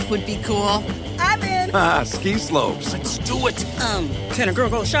forest would be cool. I'm in. Ah, ski slopes. Let's do it. Can a girl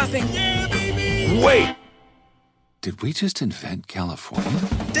go shopping? Yeah, baby. Wait. Did we just invent California?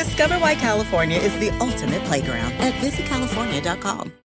 Discover why California is the ultimate playground at visitcalifornia.com.